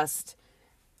not just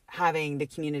having the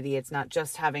community, it's not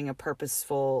just having a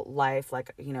purposeful life,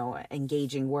 like,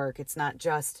 engaging work. It's not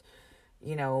just,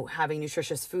 having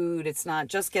nutritious food. It's not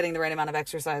just getting the right amount of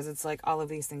exercise. It's like all of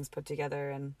these things put together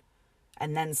and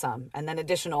then some, and then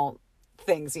additional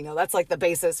things, that's like the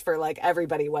basis for, like,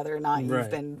 everybody, whether or not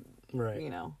you've been,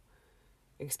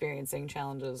 experiencing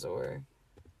challenges or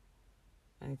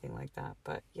anything like that.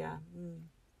 But yeah,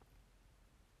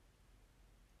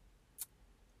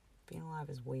 being alive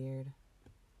is weird.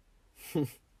 Being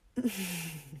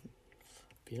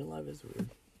alive is weird.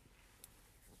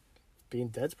 Being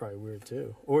dead's probably weird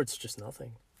too. Or it's just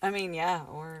nothing. I mean, yeah,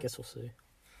 or... Guess we'll see.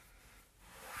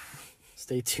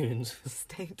 Stay tuned.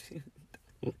 Stay tuned.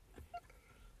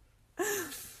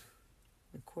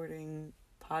 Recording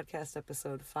podcast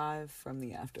episode 5 from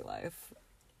the afterlife.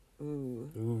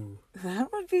 Ooh.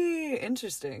 That would be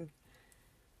interesting.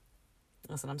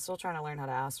 Listen, I'm still trying to learn how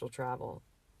to astral travel.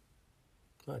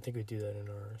 Well, I think we do that in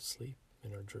our sleep,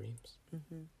 in our dreams.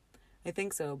 Mm-hmm. I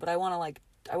think so, but I want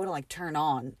to turn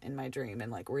on in my dream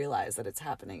and, like, realize that it's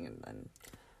happening and then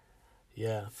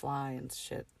fly and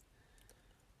shit.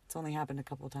 It's only happened a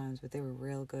couple times, but they were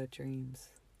real good dreams.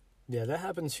 Yeah, that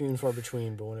happens few and far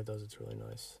between, but when it does, it's really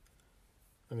nice.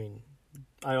 I mean,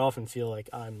 I often feel like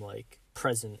I'm like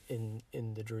present in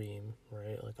the dream,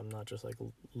 right? Like I'm not just like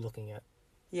looking at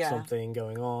something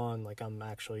going on. Like I'm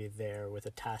actually there with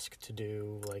a task to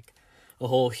do, like a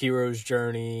whole hero's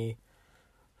journey.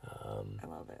 I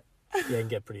love it. Yeah, it can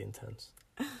get pretty intense.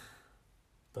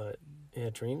 But yeah,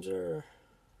 dreams are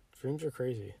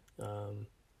crazy. Yeah,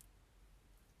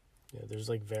 there's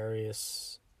like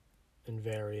various and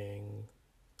varying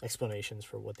explanations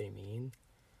for what they mean.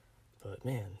 But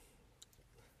man,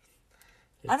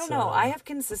 I don't know. I have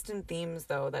consistent themes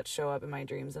though that show up in my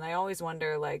dreams, and I always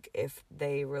wonder like if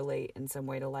they relate in some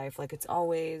way to life. Like it's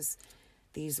always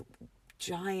these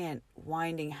giant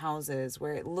winding houses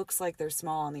where it looks like they're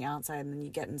small on the outside, and then you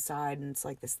get inside and it's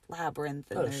like this labyrinth,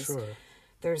 and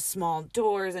there's small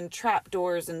doors and trap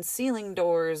doors and ceiling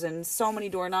doors and so many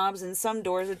doorknobs and some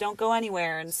doors that don't go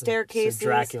anywhere and staircases. So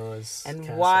Dracula's and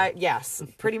castle. Why? Yes,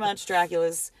 pretty much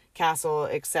Dracula's castle,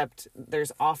 except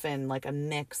there's often like a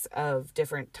mix of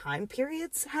different time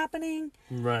periods happening.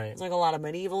 Right. It's like a lot of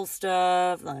medieval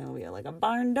stuff. Then it'll be like a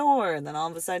barn door, and then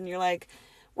all of a sudden you're like,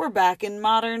 we're back in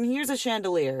modern. Here's a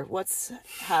chandelier. What's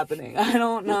happening? I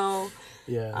don't know.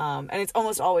 Yeah. And it's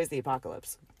almost always the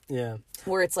apocalypse. Yeah.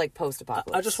 Where it's like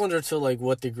post-apocalypse. I just wonder to like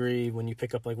what degree when you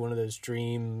pick up like one of those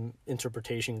dream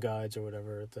interpretation guides or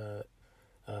whatever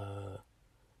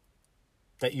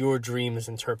that your dream is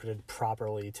interpreted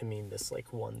properly to mean this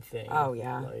like one thing. Oh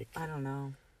yeah. Like I don't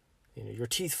know. You know, your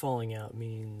teeth falling out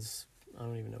means I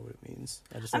don't even know what it means.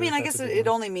 I guess it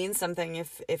only means something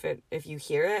if you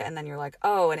hear it and then you're like,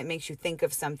 oh, and it makes you think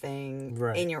of something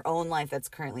in your own life that's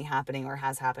currently happening or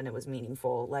has happened. It was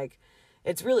meaningful. Like,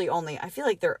 it's really only, I feel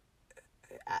like they're,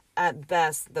 at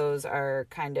best, those are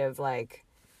kind of like,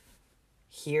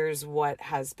 here's what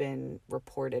has been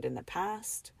reported in the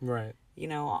past. Right. You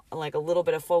know, like a little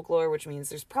bit of folklore, which means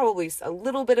there's probably a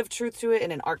little bit of truth to it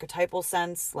in an archetypal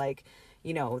sense. Like,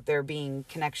 you know, there being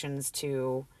connections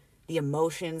to the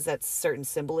emotions that certain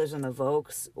symbolism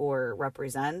evokes or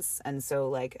represents. And so,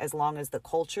 like, as long as the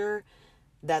culture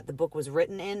that the book was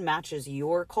written in matches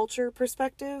your culture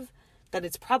perspective, that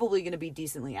it's probably going to be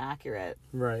decently accurate.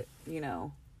 Right. You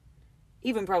know,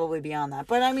 even probably beyond that.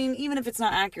 But, I mean, even if it's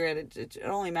not accurate, it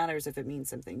only matters if it means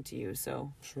something to you,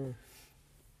 so. Sure.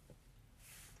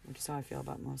 Which is how I feel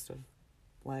about most of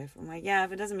life. I'm like, yeah,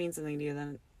 if it doesn't mean something to you,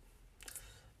 then...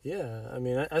 Yeah, I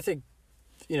mean, I think,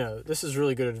 you know, this is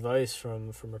really good advice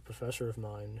from a professor of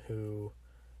mine who,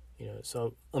 you know,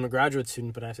 so I'm a graduate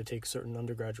student, but I have to take certain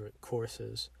undergraduate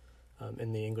courses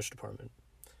in the English department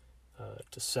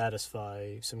to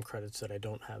satisfy some credits that I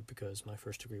don't have because my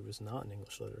first degree was not in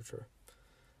English literature.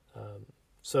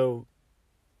 So,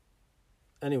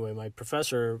 anyway, my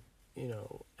professor, you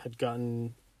know, had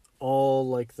gotten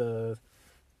all the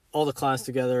class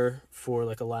together for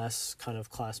like a last kind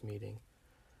of class meeting.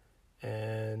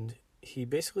 And he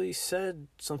basically said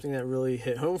something that really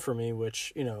hit home for me,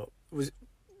 which, you know,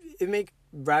 it made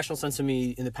rational sense to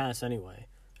me in the past anyway.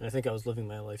 And I think I was living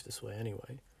my life this way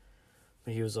anyway.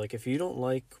 But he was like, if you don't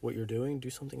like what you're doing, do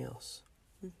something else.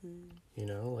 Mm-hmm. You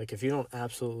know, like if you don't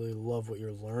absolutely love what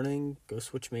you're learning, go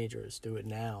switch majors. Do it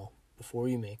now before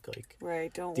you make like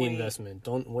don't the wait. investment.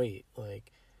 Don't wait.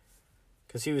 Like,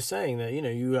 because he was saying that, you know,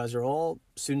 you guys are all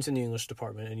students in the English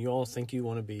department and you all think you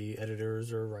want to be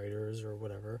editors or writers or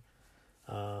whatever.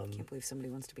 I can't believe somebody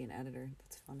wants to be an editor.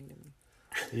 That's funny to me.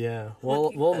 Yeah.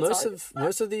 Well,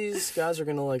 most of these guys are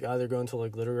going to like either go into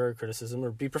like literary criticism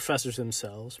or be professors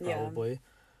themselves, probably.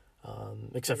 Yeah.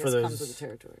 Except for those comes with the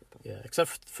territory. But. Yeah,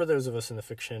 except for those of us in the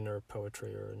fiction or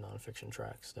poetry or nonfiction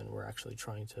tracks, then we're actually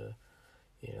trying to,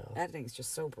 you know. Editing is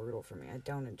just so brutal for me. I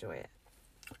don't enjoy it.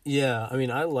 Yeah, I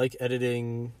mean, I like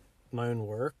editing my own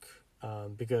work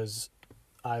because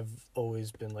I've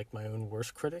always been like my own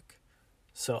worst critic.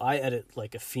 So I edit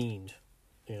like a fiend,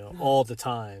 you know, all the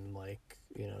time. Like,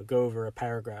 you know, go over a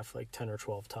paragraph like 10 or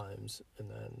 12 times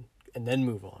and then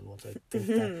move on once I think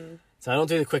that. So I don't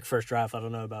do the quick first draft. I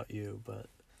don't know about you, but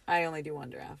I only do one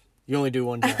draft. You only do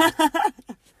one draft.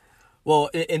 Well,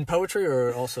 in poetry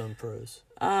or also in prose?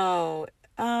 Oh,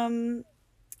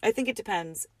 I think it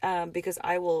depends, because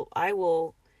I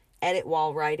will edit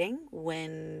while writing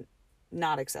when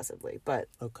not excessively, but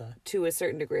to a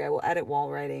certain degree, I will edit while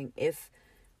writing if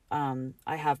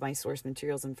I have my source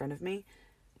materials in front of me.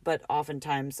 But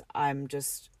oftentimes I'm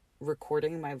just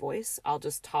recording my voice. I'll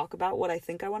just talk about what I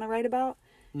think I want to write about,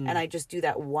 and I just do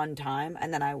that one time,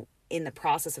 and then in the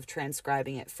process of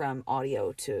transcribing it from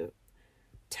audio to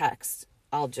text,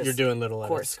 I'll just You're doing little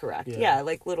course edits. Correct. Yeah,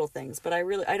 like little things. But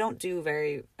I don't do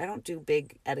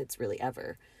big edits really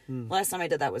ever. Last time I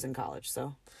did that was in college,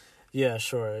 so. Yeah,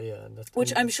 sure, yeah.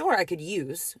 Which I'm sure I could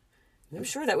use. Yeah. I'm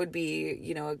sure that would be,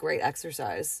 you know, a great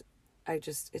exercise.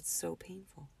 It's so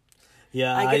painful.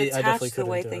 Yeah, I get attached to the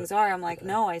way things are. I'm like,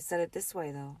 no, I said it this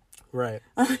way, though. Right.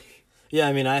 Yeah,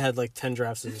 I mean, I had like 10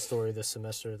 drafts of the story this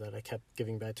semester that I kept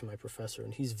giving back to my professor,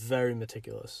 and he's very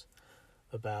meticulous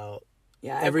about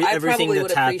everything probably that's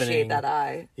would happening. Appreciate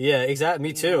that. Yeah, exactly.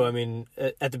 Me too. I mean,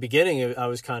 at the beginning, I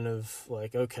was kind of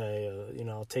like, okay, you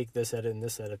know, I'll take this edit and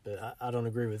this edit, but I don't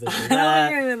agree with this or that. I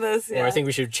don't agree with this, yeah. Or I think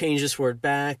we should change this word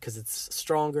back because it's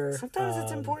stronger. Sometimes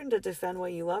it's important to defend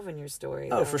what you love in your story.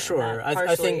 Oh, for sure.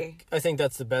 I think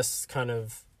that's the best kind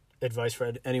of advice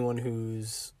for anyone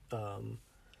who's,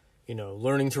 you know,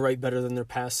 learning to write better than their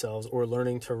past selves or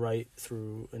learning to write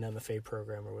through an MFA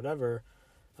program or whatever.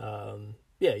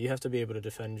 Yeah, you have to be able to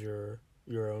defend your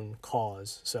own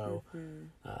cause. So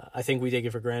I think we take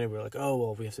it for granted. We're like, oh,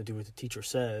 well, we have to do what the teacher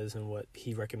says and what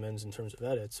he recommends in terms of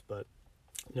edits. But,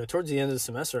 you know, towards the end of the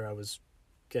semester, I was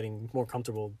getting more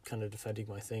comfortable kind of defending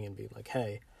my thing and being like,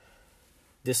 hey,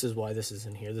 this is why this is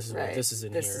in here. This is why this is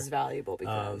in here. This is valuable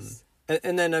because...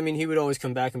 and then, I mean, he would always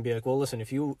come back and be like, well, listen,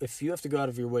 if you have to go out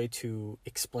of your way to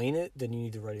explain it, then you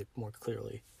need to write it more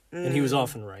clearly. And he was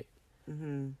often right.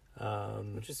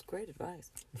 Which is great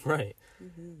advice. Right.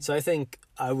 So I think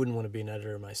I wouldn't want to be an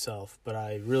editor myself, but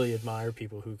I really admire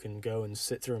people who can go and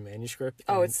sit through a manuscript.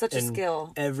 It's such a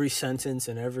skill. Every sentence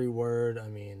and every word. I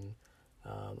mean,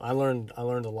 I learned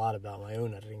a lot about my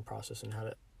own editing process and how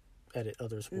to edit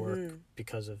others' work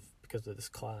because of this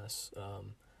class.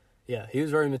 Yeah, he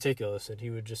was very meticulous, and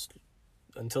he would just,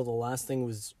 until the last thing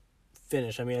was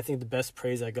finished. I mean, I think the best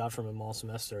praise I got from him all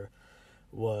semester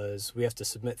was we have to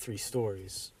submit 3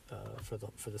 stories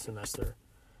for the semester,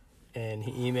 and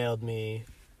he emailed me.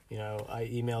 You know, I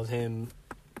emailed him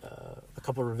a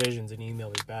couple of revisions, and he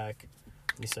emailed me back.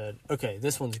 And he said, "Okay,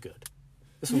 this one's good.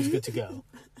 This one's good to go,"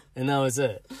 and that was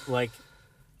it. Like,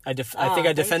 I think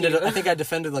I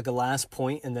defended like a last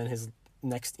point, and then his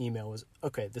next email was,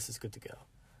 "Okay, this is good to go."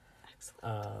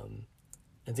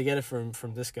 And to get it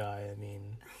from this guy, I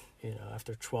mean, you know,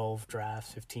 after 12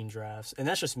 drafts, 15 drafts, and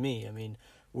that's just me. I mean,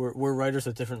 we're writers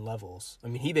at different levels. I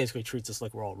mean, he basically treats us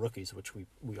like we're all rookies, which we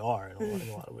are in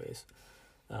a lot of ways.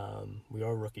 We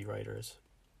are rookie writers,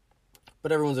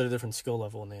 but everyone's at a different skill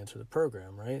level when they enter the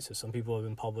program, right? So some people have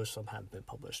been published, some haven't been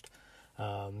published.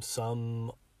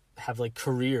 Some have like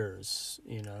careers,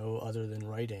 you know, other than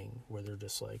writing, where they're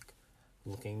just like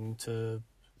looking to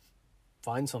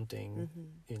find something,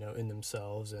 you know, in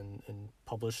themselves and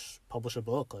publish a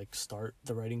book, like start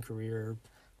the writing career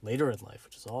later in life,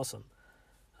 which is awesome.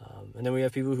 And then we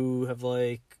have people who have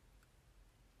like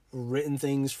written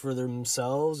things for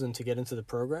themselves and to get into the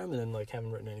program, and then like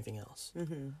haven't written anything else.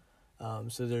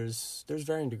 So there's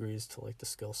varying degrees to like the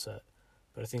skill set,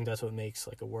 but I think that's what makes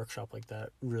like a workshop like that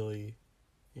really,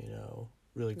 you know,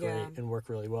 really great and work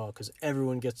really well, because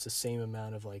everyone gets the same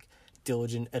amount of like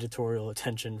diligent editorial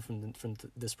attention from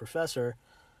this professor,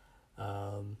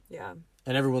 and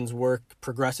everyone's work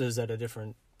progresses at a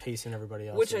different pace than everybody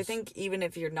else. Which I think even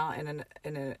if you're not in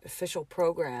an official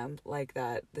program like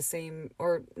that, the same,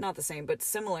 or not the same, but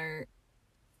similar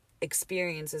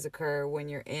experiences occur when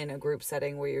you're in a group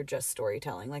setting where you're just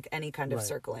storytelling, like any kind of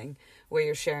circling where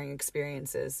you're sharing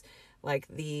experiences, like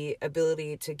the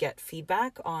ability to get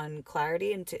feedback on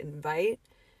clarity and to invite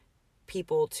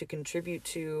people to contribute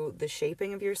to the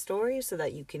shaping of your story so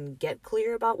that you can get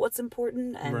clear about what's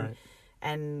important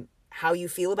and how you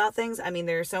feel about things. I mean,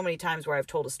 there are so many times where I've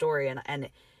told a story and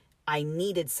I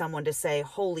needed someone to say,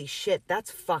 holy shit,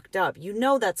 that's fucked up. You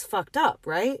know that's fucked up,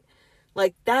 right?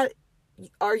 Like that,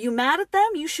 are you mad at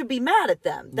them? You should be mad at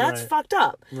them. That's fucked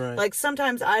up. Right. Like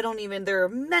sometimes there are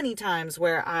many times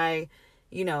where I,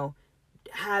 you know,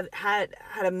 had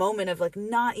a moment of like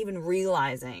not even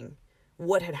realizing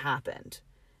what had happened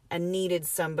and needed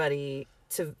somebody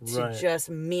to just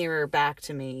mirror back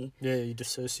to me. Yeah, you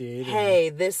dissociate.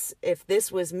 Hey, if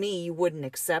this was me, you wouldn't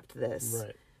accept this.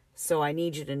 Right. So I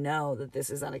need you to know that this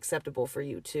is unacceptable for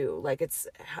you too. Like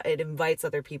it invites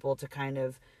other people to kind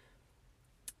of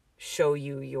show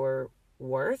you your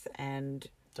worth and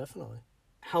definitely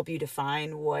help you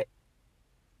define what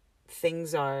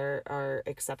things are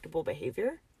acceptable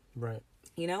behavior. Right.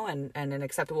 You know, and an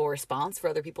acceptable response for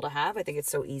other people to have. I think it's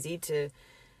so easy to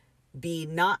be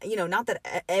not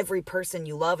that every person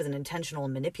you love is an intentional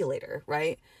manipulator,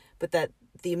 right? But that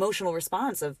the emotional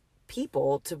response of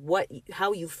people to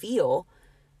how you feel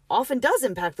often does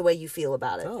impact the way you feel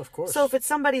about it. Oh, of course. So if it's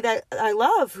somebody that I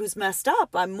love who's messed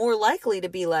up, I'm more likely to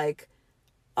be like,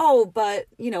 oh, but,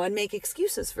 you know, and make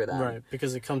excuses for them. Right,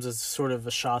 because it comes as sort of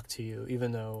a shock to you,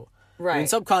 even though Right. I mean,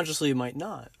 subconsciously it might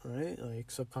not, right?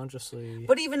 Like subconsciously.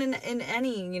 But even in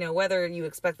any, whether you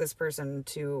expect this person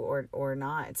to or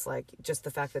not, it's like just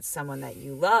the fact that someone that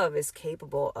you love is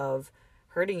capable of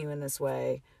hurting you in this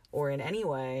way or in any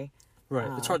way. Right.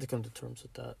 It's hard to come to terms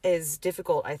with that. Is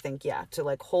difficult, I think, to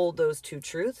like hold those two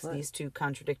truths, right. These two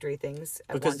contradictory things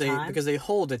at one time. Because they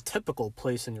hold a typical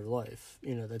place in your life,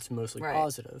 that's mostly right.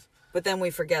 positive. But then we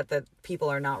forget that people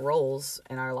are not roles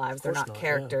in our lives. They're not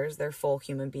characters. Yeah. They're full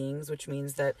human beings, which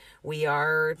means that we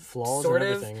are flaws sort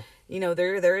and of, everything.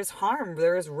 There is harm,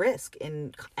 there is risk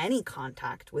in any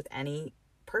contact with any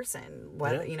person.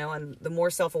 Whether, and the more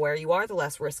self-aware you are, the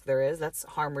less risk there is. That's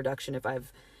harm reduction if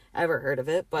I've ever heard of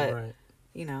it. But, right.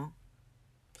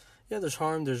 Yeah, there's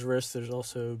harm, there's risk, there's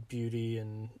also beauty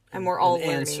and we're all and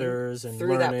answers and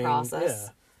through learning. That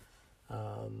process.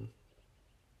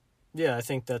 Yeah. I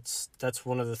think that's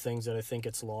one of the things that I think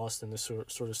gets lost in the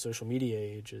sort of social media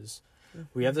age is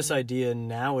we have this idea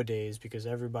nowadays because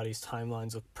everybody's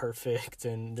timelines look perfect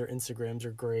and their Instagrams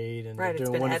are great and right, they're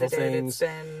doing wonderful things.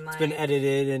 It's been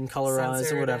edited and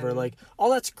colorized and whatever. Like all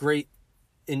that's great.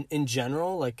 In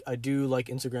general, like I do like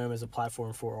Instagram as a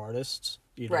platform for artists,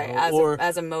 right?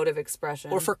 As a mode of expression,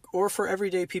 or for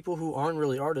everyday people who aren't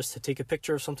really artists to take a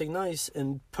picture of something nice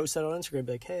and post that on Instagram.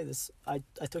 Be like, hey, I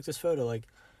took this photo. Like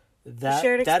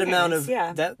that amount of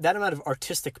that amount of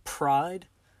artistic pride,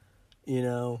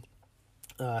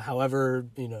 however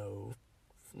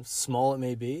small it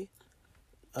may be.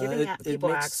 Giving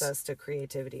people access to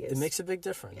creativity it makes a big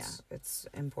difference. Yeah, it's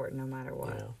important no matter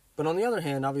what. But on the other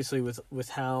hand, obviously with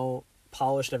how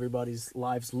polished everybody's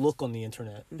lives look on the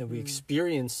internet, and we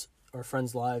experience our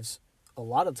friends' lives a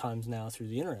lot of times now through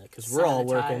the internet because we're all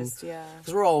working.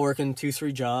 Because we're all working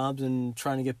 2-3 jobs and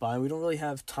trying to get by. We don't really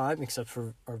have time except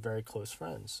for our very close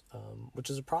friends, which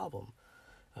is a problem.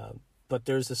 But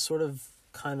there's this sort of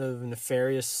kind of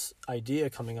nefarious idea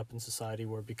coming up in society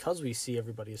where because we see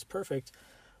everybody as perfect,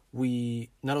 we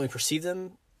not only perceive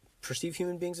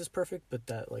human beings as perfect, but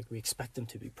that like we expect them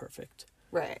to be perfect,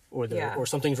 right? Or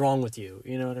something's wrong with you.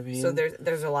 You know what I mean? So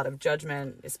there's a lot of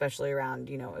judgment, especially around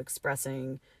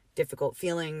expressing difficult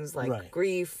feelings like right.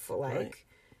 grief, like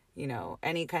right.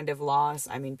 Any kind of loss.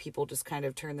 I mean, people just kind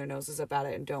of turn their noses up at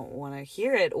it and don't want to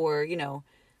hear it, or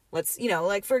let's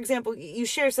like for example, you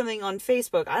share something on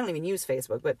Facebook. I don't even use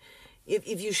Facebook, but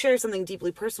if you share something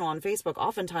deeply personal on Facebook,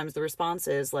 oftentimes the response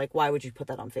is like, why would you put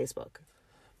that on Facebook?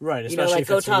 Right, especially if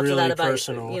go it's talk really to that about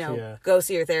personal. Go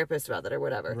see your therapist about that or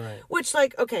whatever. Right. Which,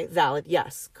 like, okay, valid,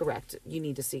 yes, correct. You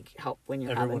need to seek help when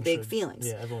you're having big feelings.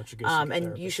 Yeah, everyone should go see a therapist.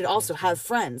 And you should also have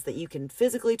friends that you can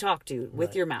physically talk to with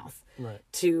right. your mouth right.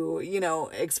 to,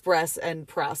 express and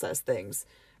process things.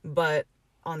 But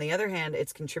on the other hand,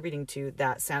 it's contributing to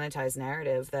that sanitized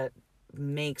narrative that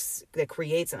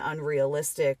creates an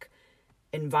unrealistic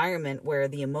environment where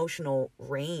the emotional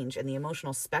range and the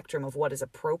emotional spectrum of what is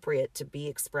appropriate to be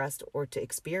expressed or to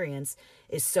experience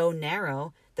is so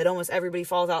narrow that almost everybody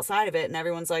falls outside of it, and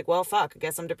everyone's like, well, fuck, I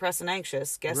guess I'm depressed and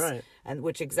anxious, right. and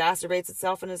which exacerbates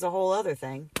itself and is a whole other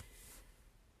thing.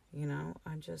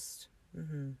 It's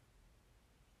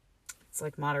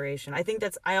like moderation. I think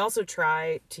I also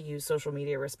try to use social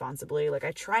media responsibly. Like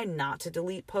I try not to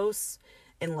delete posts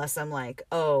unless I'm like,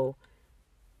 oh,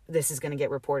 this is going to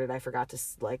get reported. I forgot to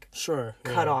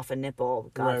cut off a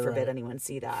nipple. God forbid anyone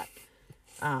see that.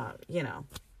 I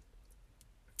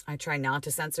try not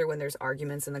to censor when there's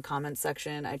arguments in the comments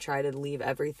section. I try to leave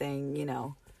everything,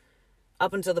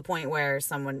 up until the point where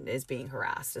someone is being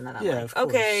harassed. And then I'm like,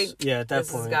 okay, at that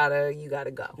point, you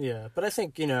gotta go. Yeah. But I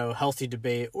think, healthy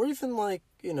debate or even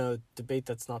debate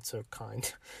that's not so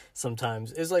kind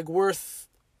sometimes is worth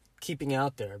keeping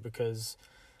out there because,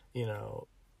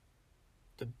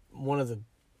 one of the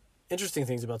interesting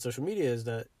things about social media is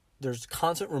that there's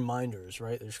constant reminders,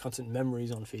 right? There's constant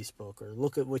memories on Facebook or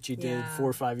look at what you did 4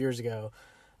 or 5 years ago.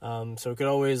 So it could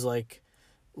always like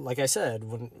I said,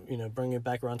 when, bring it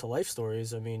back around to life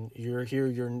stories. I mean, you're here,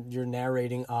 you're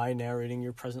narrating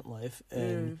your present life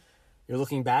and you're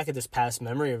looking back at this past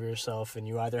memory of yourself and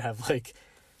you either have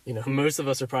most of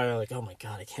us are probably like, oh my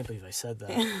God, I can't believe I said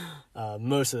that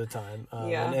most of the time.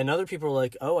 And other people are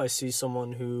like, oh, I see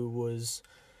someone who was,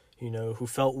 who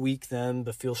felt weak then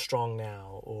but feels strong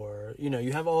now. Or,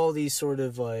 you have all these sort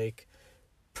of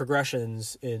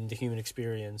progressions in the human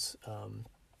experience,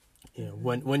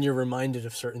 when you're reminded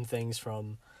of certain things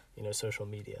from, social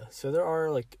media. So there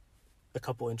are a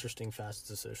couple interesting facets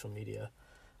of social media.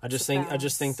 I just think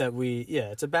that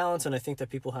it's a balance, and I think that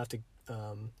people have to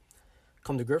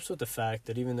come to grips with the fact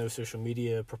that even though social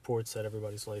media purports that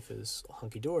everybody's life is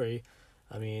hunky-dory,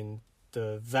 I mean,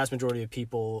 the vast majority of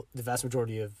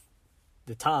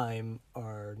the time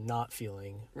are not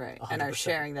feeling right 100%. and are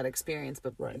sharing that experience,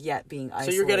 but right. yet being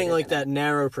isolated. So you're getting like that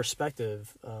narrow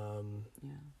perspective, yeah.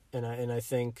 and I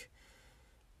think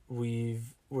we're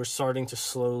starting to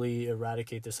slowly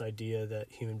eradicate this idea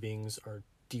that human beings are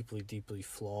deeply, deeply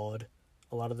flawed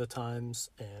a lot of the times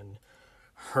and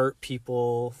hurt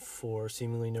people for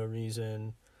seemingly no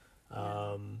reason,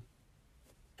 and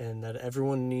that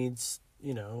everyone needs,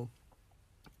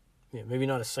 maybe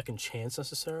not a second chance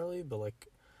necessarily, but like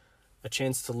a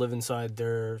chance to live inside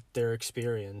their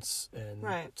experience and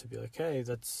to be like, hey,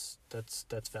 that's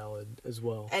valid as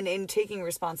well. And in taking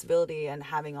responsibility and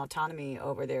having autonomy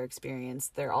over their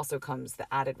experience, there also comes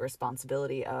the added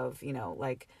responsibility of,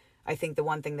 like, I think the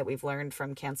one thing that we've learned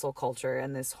from cancel culture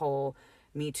and this whole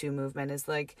Me Too movement is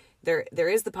like there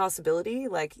is the possibility,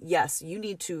 like, yes, you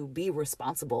need to be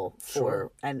responsible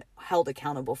for and held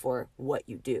accountable for what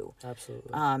you do. Absolutely.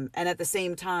 And at the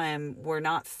same time, we're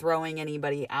not throwing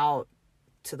anybody out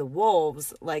to the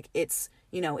wolves. Like, it's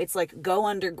like, go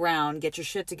underground, get your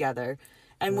shit together.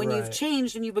 And when you've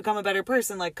changed and you become a better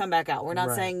person, like, come back out. We're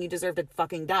not saying you deserve to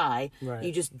fucking die. Right.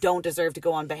 You just don't deserve to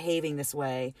go on behaving this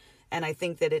way. And I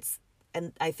think that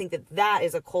that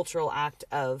is a cultural act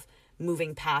of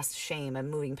moving past shame and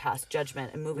moving past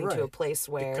judgment and moving to a place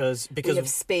where we have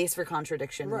space for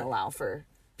contradiction and allow for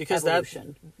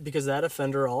evolution. Because that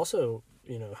offender also,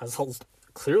 has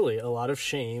clearly a lot of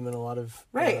shame and a lot of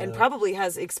and probably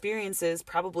has experiences,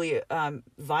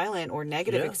 violent or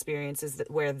negative experiences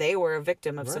where they were a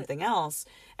victim of something else,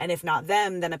 and if not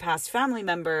them, then a past family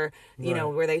member,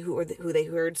 who they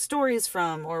heard stories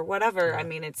from or whatever. I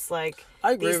mean, it's like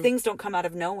these things don't come out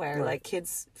of nowhere. Like,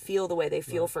 kids feel the way they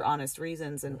feel for honest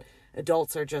reasons, and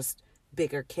adults are just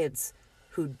bigger kids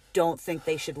who don't think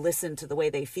they should listen to the way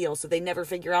they feel, so they never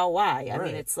figure out why. I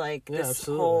mean, it's like this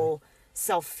whole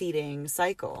self-feeding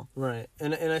cycle. Right.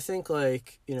 And I think,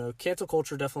 like, cancel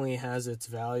culture definitely has its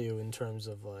value in terms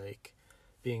of, like,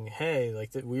 being, hey,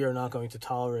 like, that we are not going to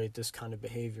tolerate this kind of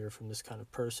behavior from this kind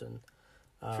of person.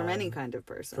 From any kind of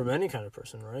person. From any kind of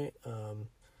person, right?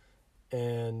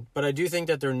 But I do think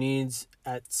that there needs,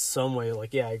 at some way,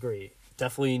 like, I agree.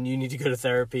 Definitely you need to go to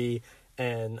therapy,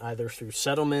 and either through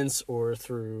settlements or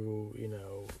through,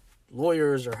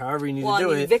 lawyers or however you need to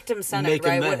do it. Victim-centered,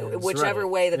 right? Whichever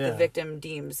way that the victim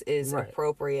deems is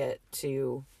appropriate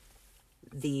to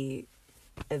the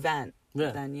event.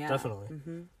 Yeah, then, definitely.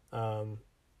 Mm-hmm.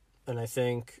 And I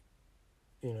think,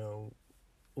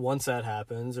 once that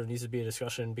happens, there needs to be a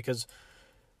discussion, because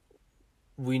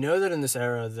we know that in this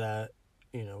era that,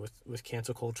 with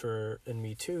cancel culture and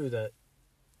Me Too, that,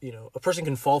 a person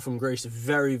can fall from grace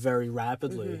very, very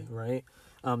rapidly, right?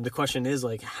 The question is,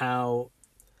 like, how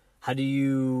do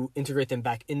you integrate them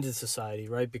back into society,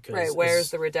 right? Because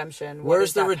where's the redemption?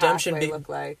 Where's the redemption look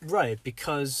like? Right,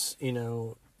 because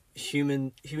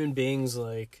human beings,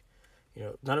 like,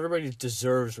 not everybody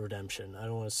deserves redemption. I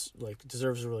don't want to, like,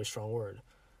 deserves is a really strong word,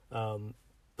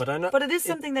 but I know. But it is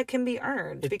something that can be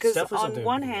earned, because on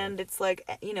one hand, it's like,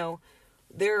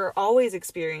 there are always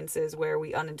experiences where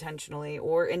we unintentionally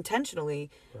or intentionally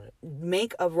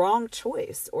make a wrong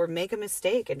choice or make a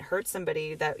mistake and hurt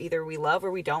somebody that either we love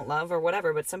or we don't love or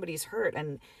whatever, but somebody's hurt.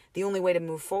 And the only way to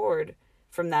move forward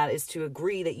from that is to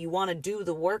agree that you want to do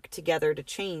the work together to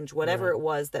change whatever it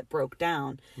was that broke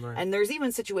down. And there's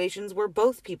even situations where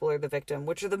both people are the victim,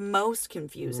 which are the most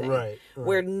confusing,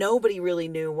 where nobody really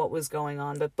knew what was going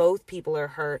on, but both people are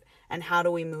hurt. And how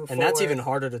do we move forward? And that's even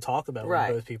harder to talk about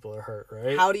when both people are hurt,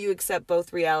 right? How do you accept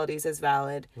both realities as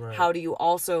valid? How do you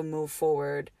also move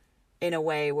forward in a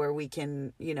way where we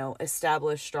can,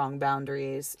 establish strong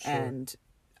boundaries and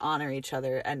honor each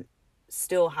other and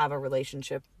still have a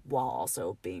relationship while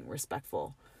also being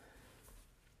respectful?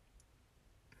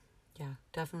 Yeah,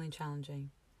 definitely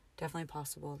challenging. Definitely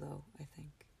possible, though, I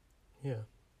think. Yeah.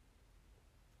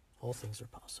 All things are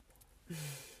possible.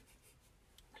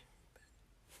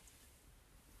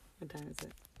 What time is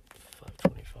it?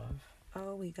 5:25.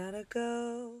 Oh, we gotta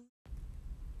go.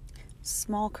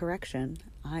 Small correction.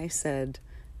 I said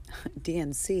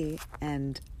DNC,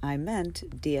 and I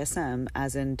meant DSM,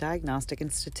 as in Diagnostic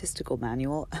and Statistical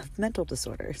Manual of Mental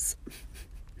Disorders.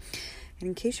 And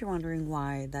in case you're wondering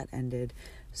why that ended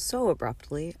so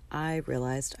abruptly, I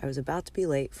realized I was about to be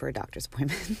late for a doctor's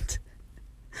appointment.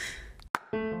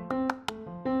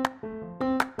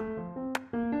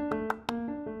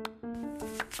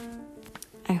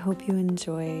 I hope you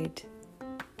enjoyed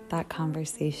that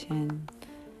conversation,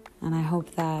 and I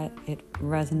hope that it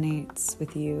resonates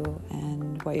with you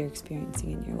and what you're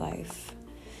experiencing in your life.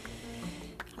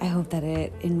 I hope that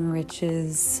it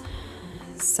enriches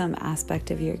some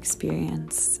aspect of your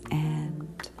experience,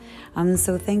 and I'm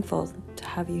so thankful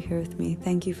have you here with me.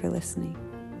 Thank you for listening.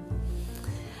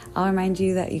 I'll remind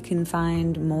you that you can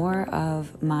find more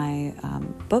of my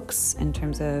books in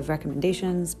terms of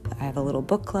recommendations. I have a little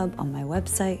book club on my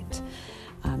website.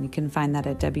 You can find that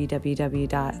at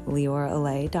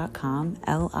www.liorallay.com,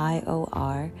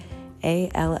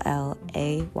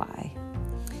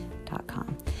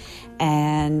 LIORALLAY.com.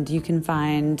 And you can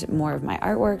find more of my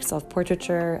artwork,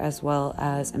 self-portraiture, as well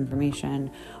as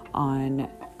information on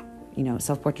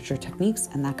self-portraiture techniques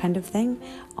and that kind of thing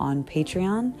on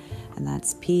Patreon, and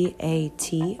that's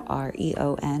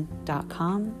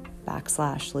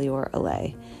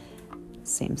patreon.com/LiorAllay.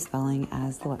 Same spelling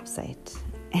as the website.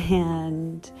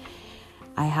 And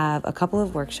I have a couple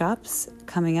of workshops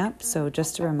coming up. So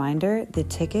just a reminder, the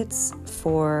tickets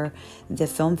for the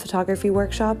film photography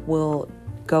workshop will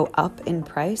go up in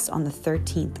price on the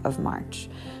 13th of March.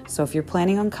 So if you're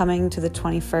planning on coming to the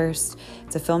 21st,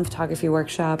 it's a film photography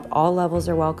workshop. All levels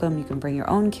are welcome. You can bring your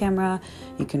own camera.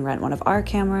 You can rent one of our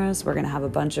cameras. We're going to have a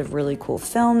bunch of really cool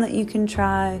film that you can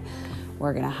try.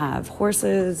 We're going to have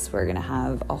horses. We're going to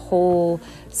have a whole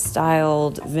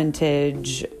styled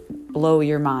vintage blow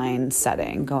your mind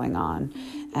setting going on.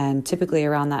 And typically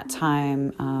around that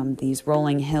time, these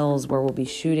rolling hills where we'll be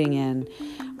shooting in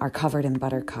are covered in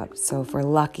buttercups. So if we're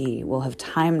lucky, we'll have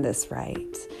timed this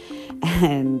right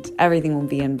and everything will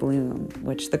be in bloom,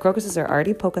 which the crocuses are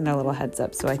already poking their little heads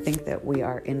up. So I think that we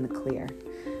are in the clear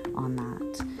on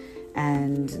that.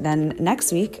 And then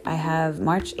next week, I have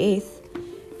March 8th,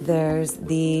 there's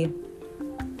the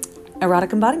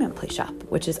Erotic Embodiment Play Shop,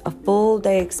 which is a full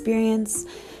day experience,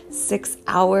 6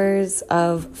 hours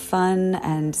of fun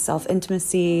and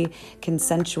self-intimacy,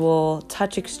 consensual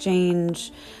touch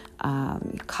exchange,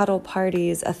 cuddle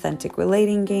parties, authentic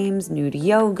relating games, nude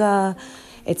yoga.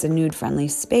 It's a nude-friendly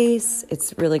space.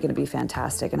 It's really going to be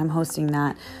fantastic. And I'm hosting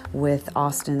that with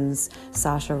Austin's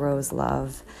Sasha Rose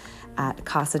Love at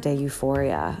Casa de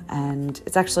Euphoria. And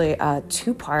it's actually a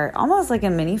 2-part, almost like a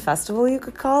mini festival, you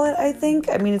could call it, I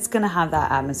think. I mean, it's going to have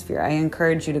that atmosphere. I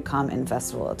encourage you to come in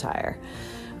festival attire.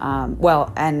 And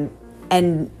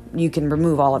you can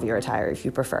remove all of your attire if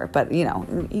you prefer, but you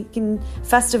can,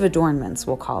 festive adornments,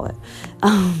 we'll call it.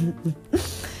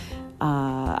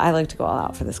 I like to go all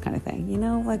out for this kind of thing,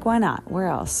 like, why not? Where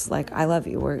else? Like, I love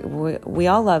you. We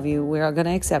all love you. We're all going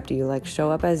to accept you. Like,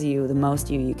 show up as you, the most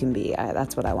you can be.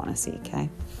 That's what I want to see. Okay.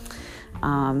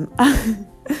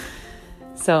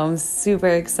 So I'm super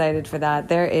excited for that.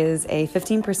 There is a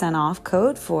 15% off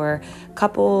code for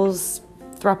couples,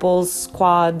 thruples,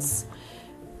 quads.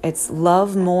 It's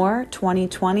Love More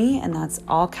 2020, and that's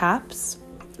all caps.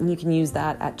 And you can use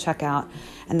that at checkout.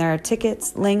 And there are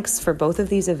tickets, links for both of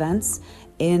these events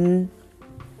in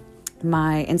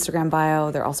my Instagram bio.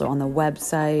 They're also on the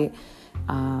website.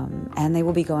 And they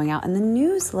will be going out in the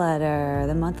newsletter,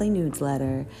 the monthly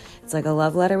newsletter. It's like a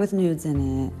love letter with nudes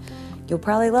in it. You'll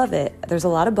probably love it. There's a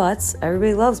lot of butts.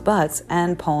 Everybody loves butts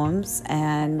and poems.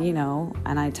 And,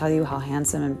 and I tell you how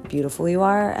handsome and beautiful you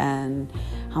are and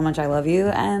how much I love you.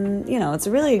 And, it's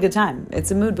really a good time. It's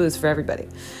a mood boost for everybody.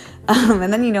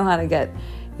 And then you know how to get,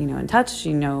 in touch.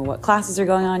 You know what classes are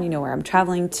going on. You know where I'm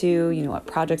traveling to. You know what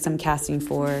projects I'm casting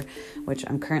for, which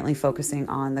I'm currently focusing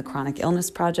on the Chronic Illness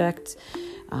Project,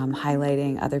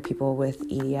 highlighting other people with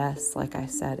EDS, like I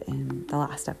said in the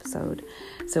last episode.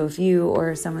 So if you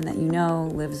or someone that you know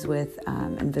lives with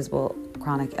invisible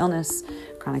chronic illness,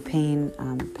 chronic pain,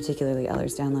 particularly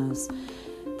Ehlers-Danlos,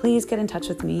 please get in touch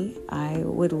with me. I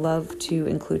would love to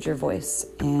include your voice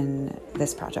in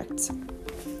this project.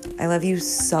 I love you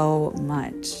so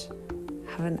much.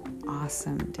 Have an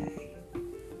awesome day.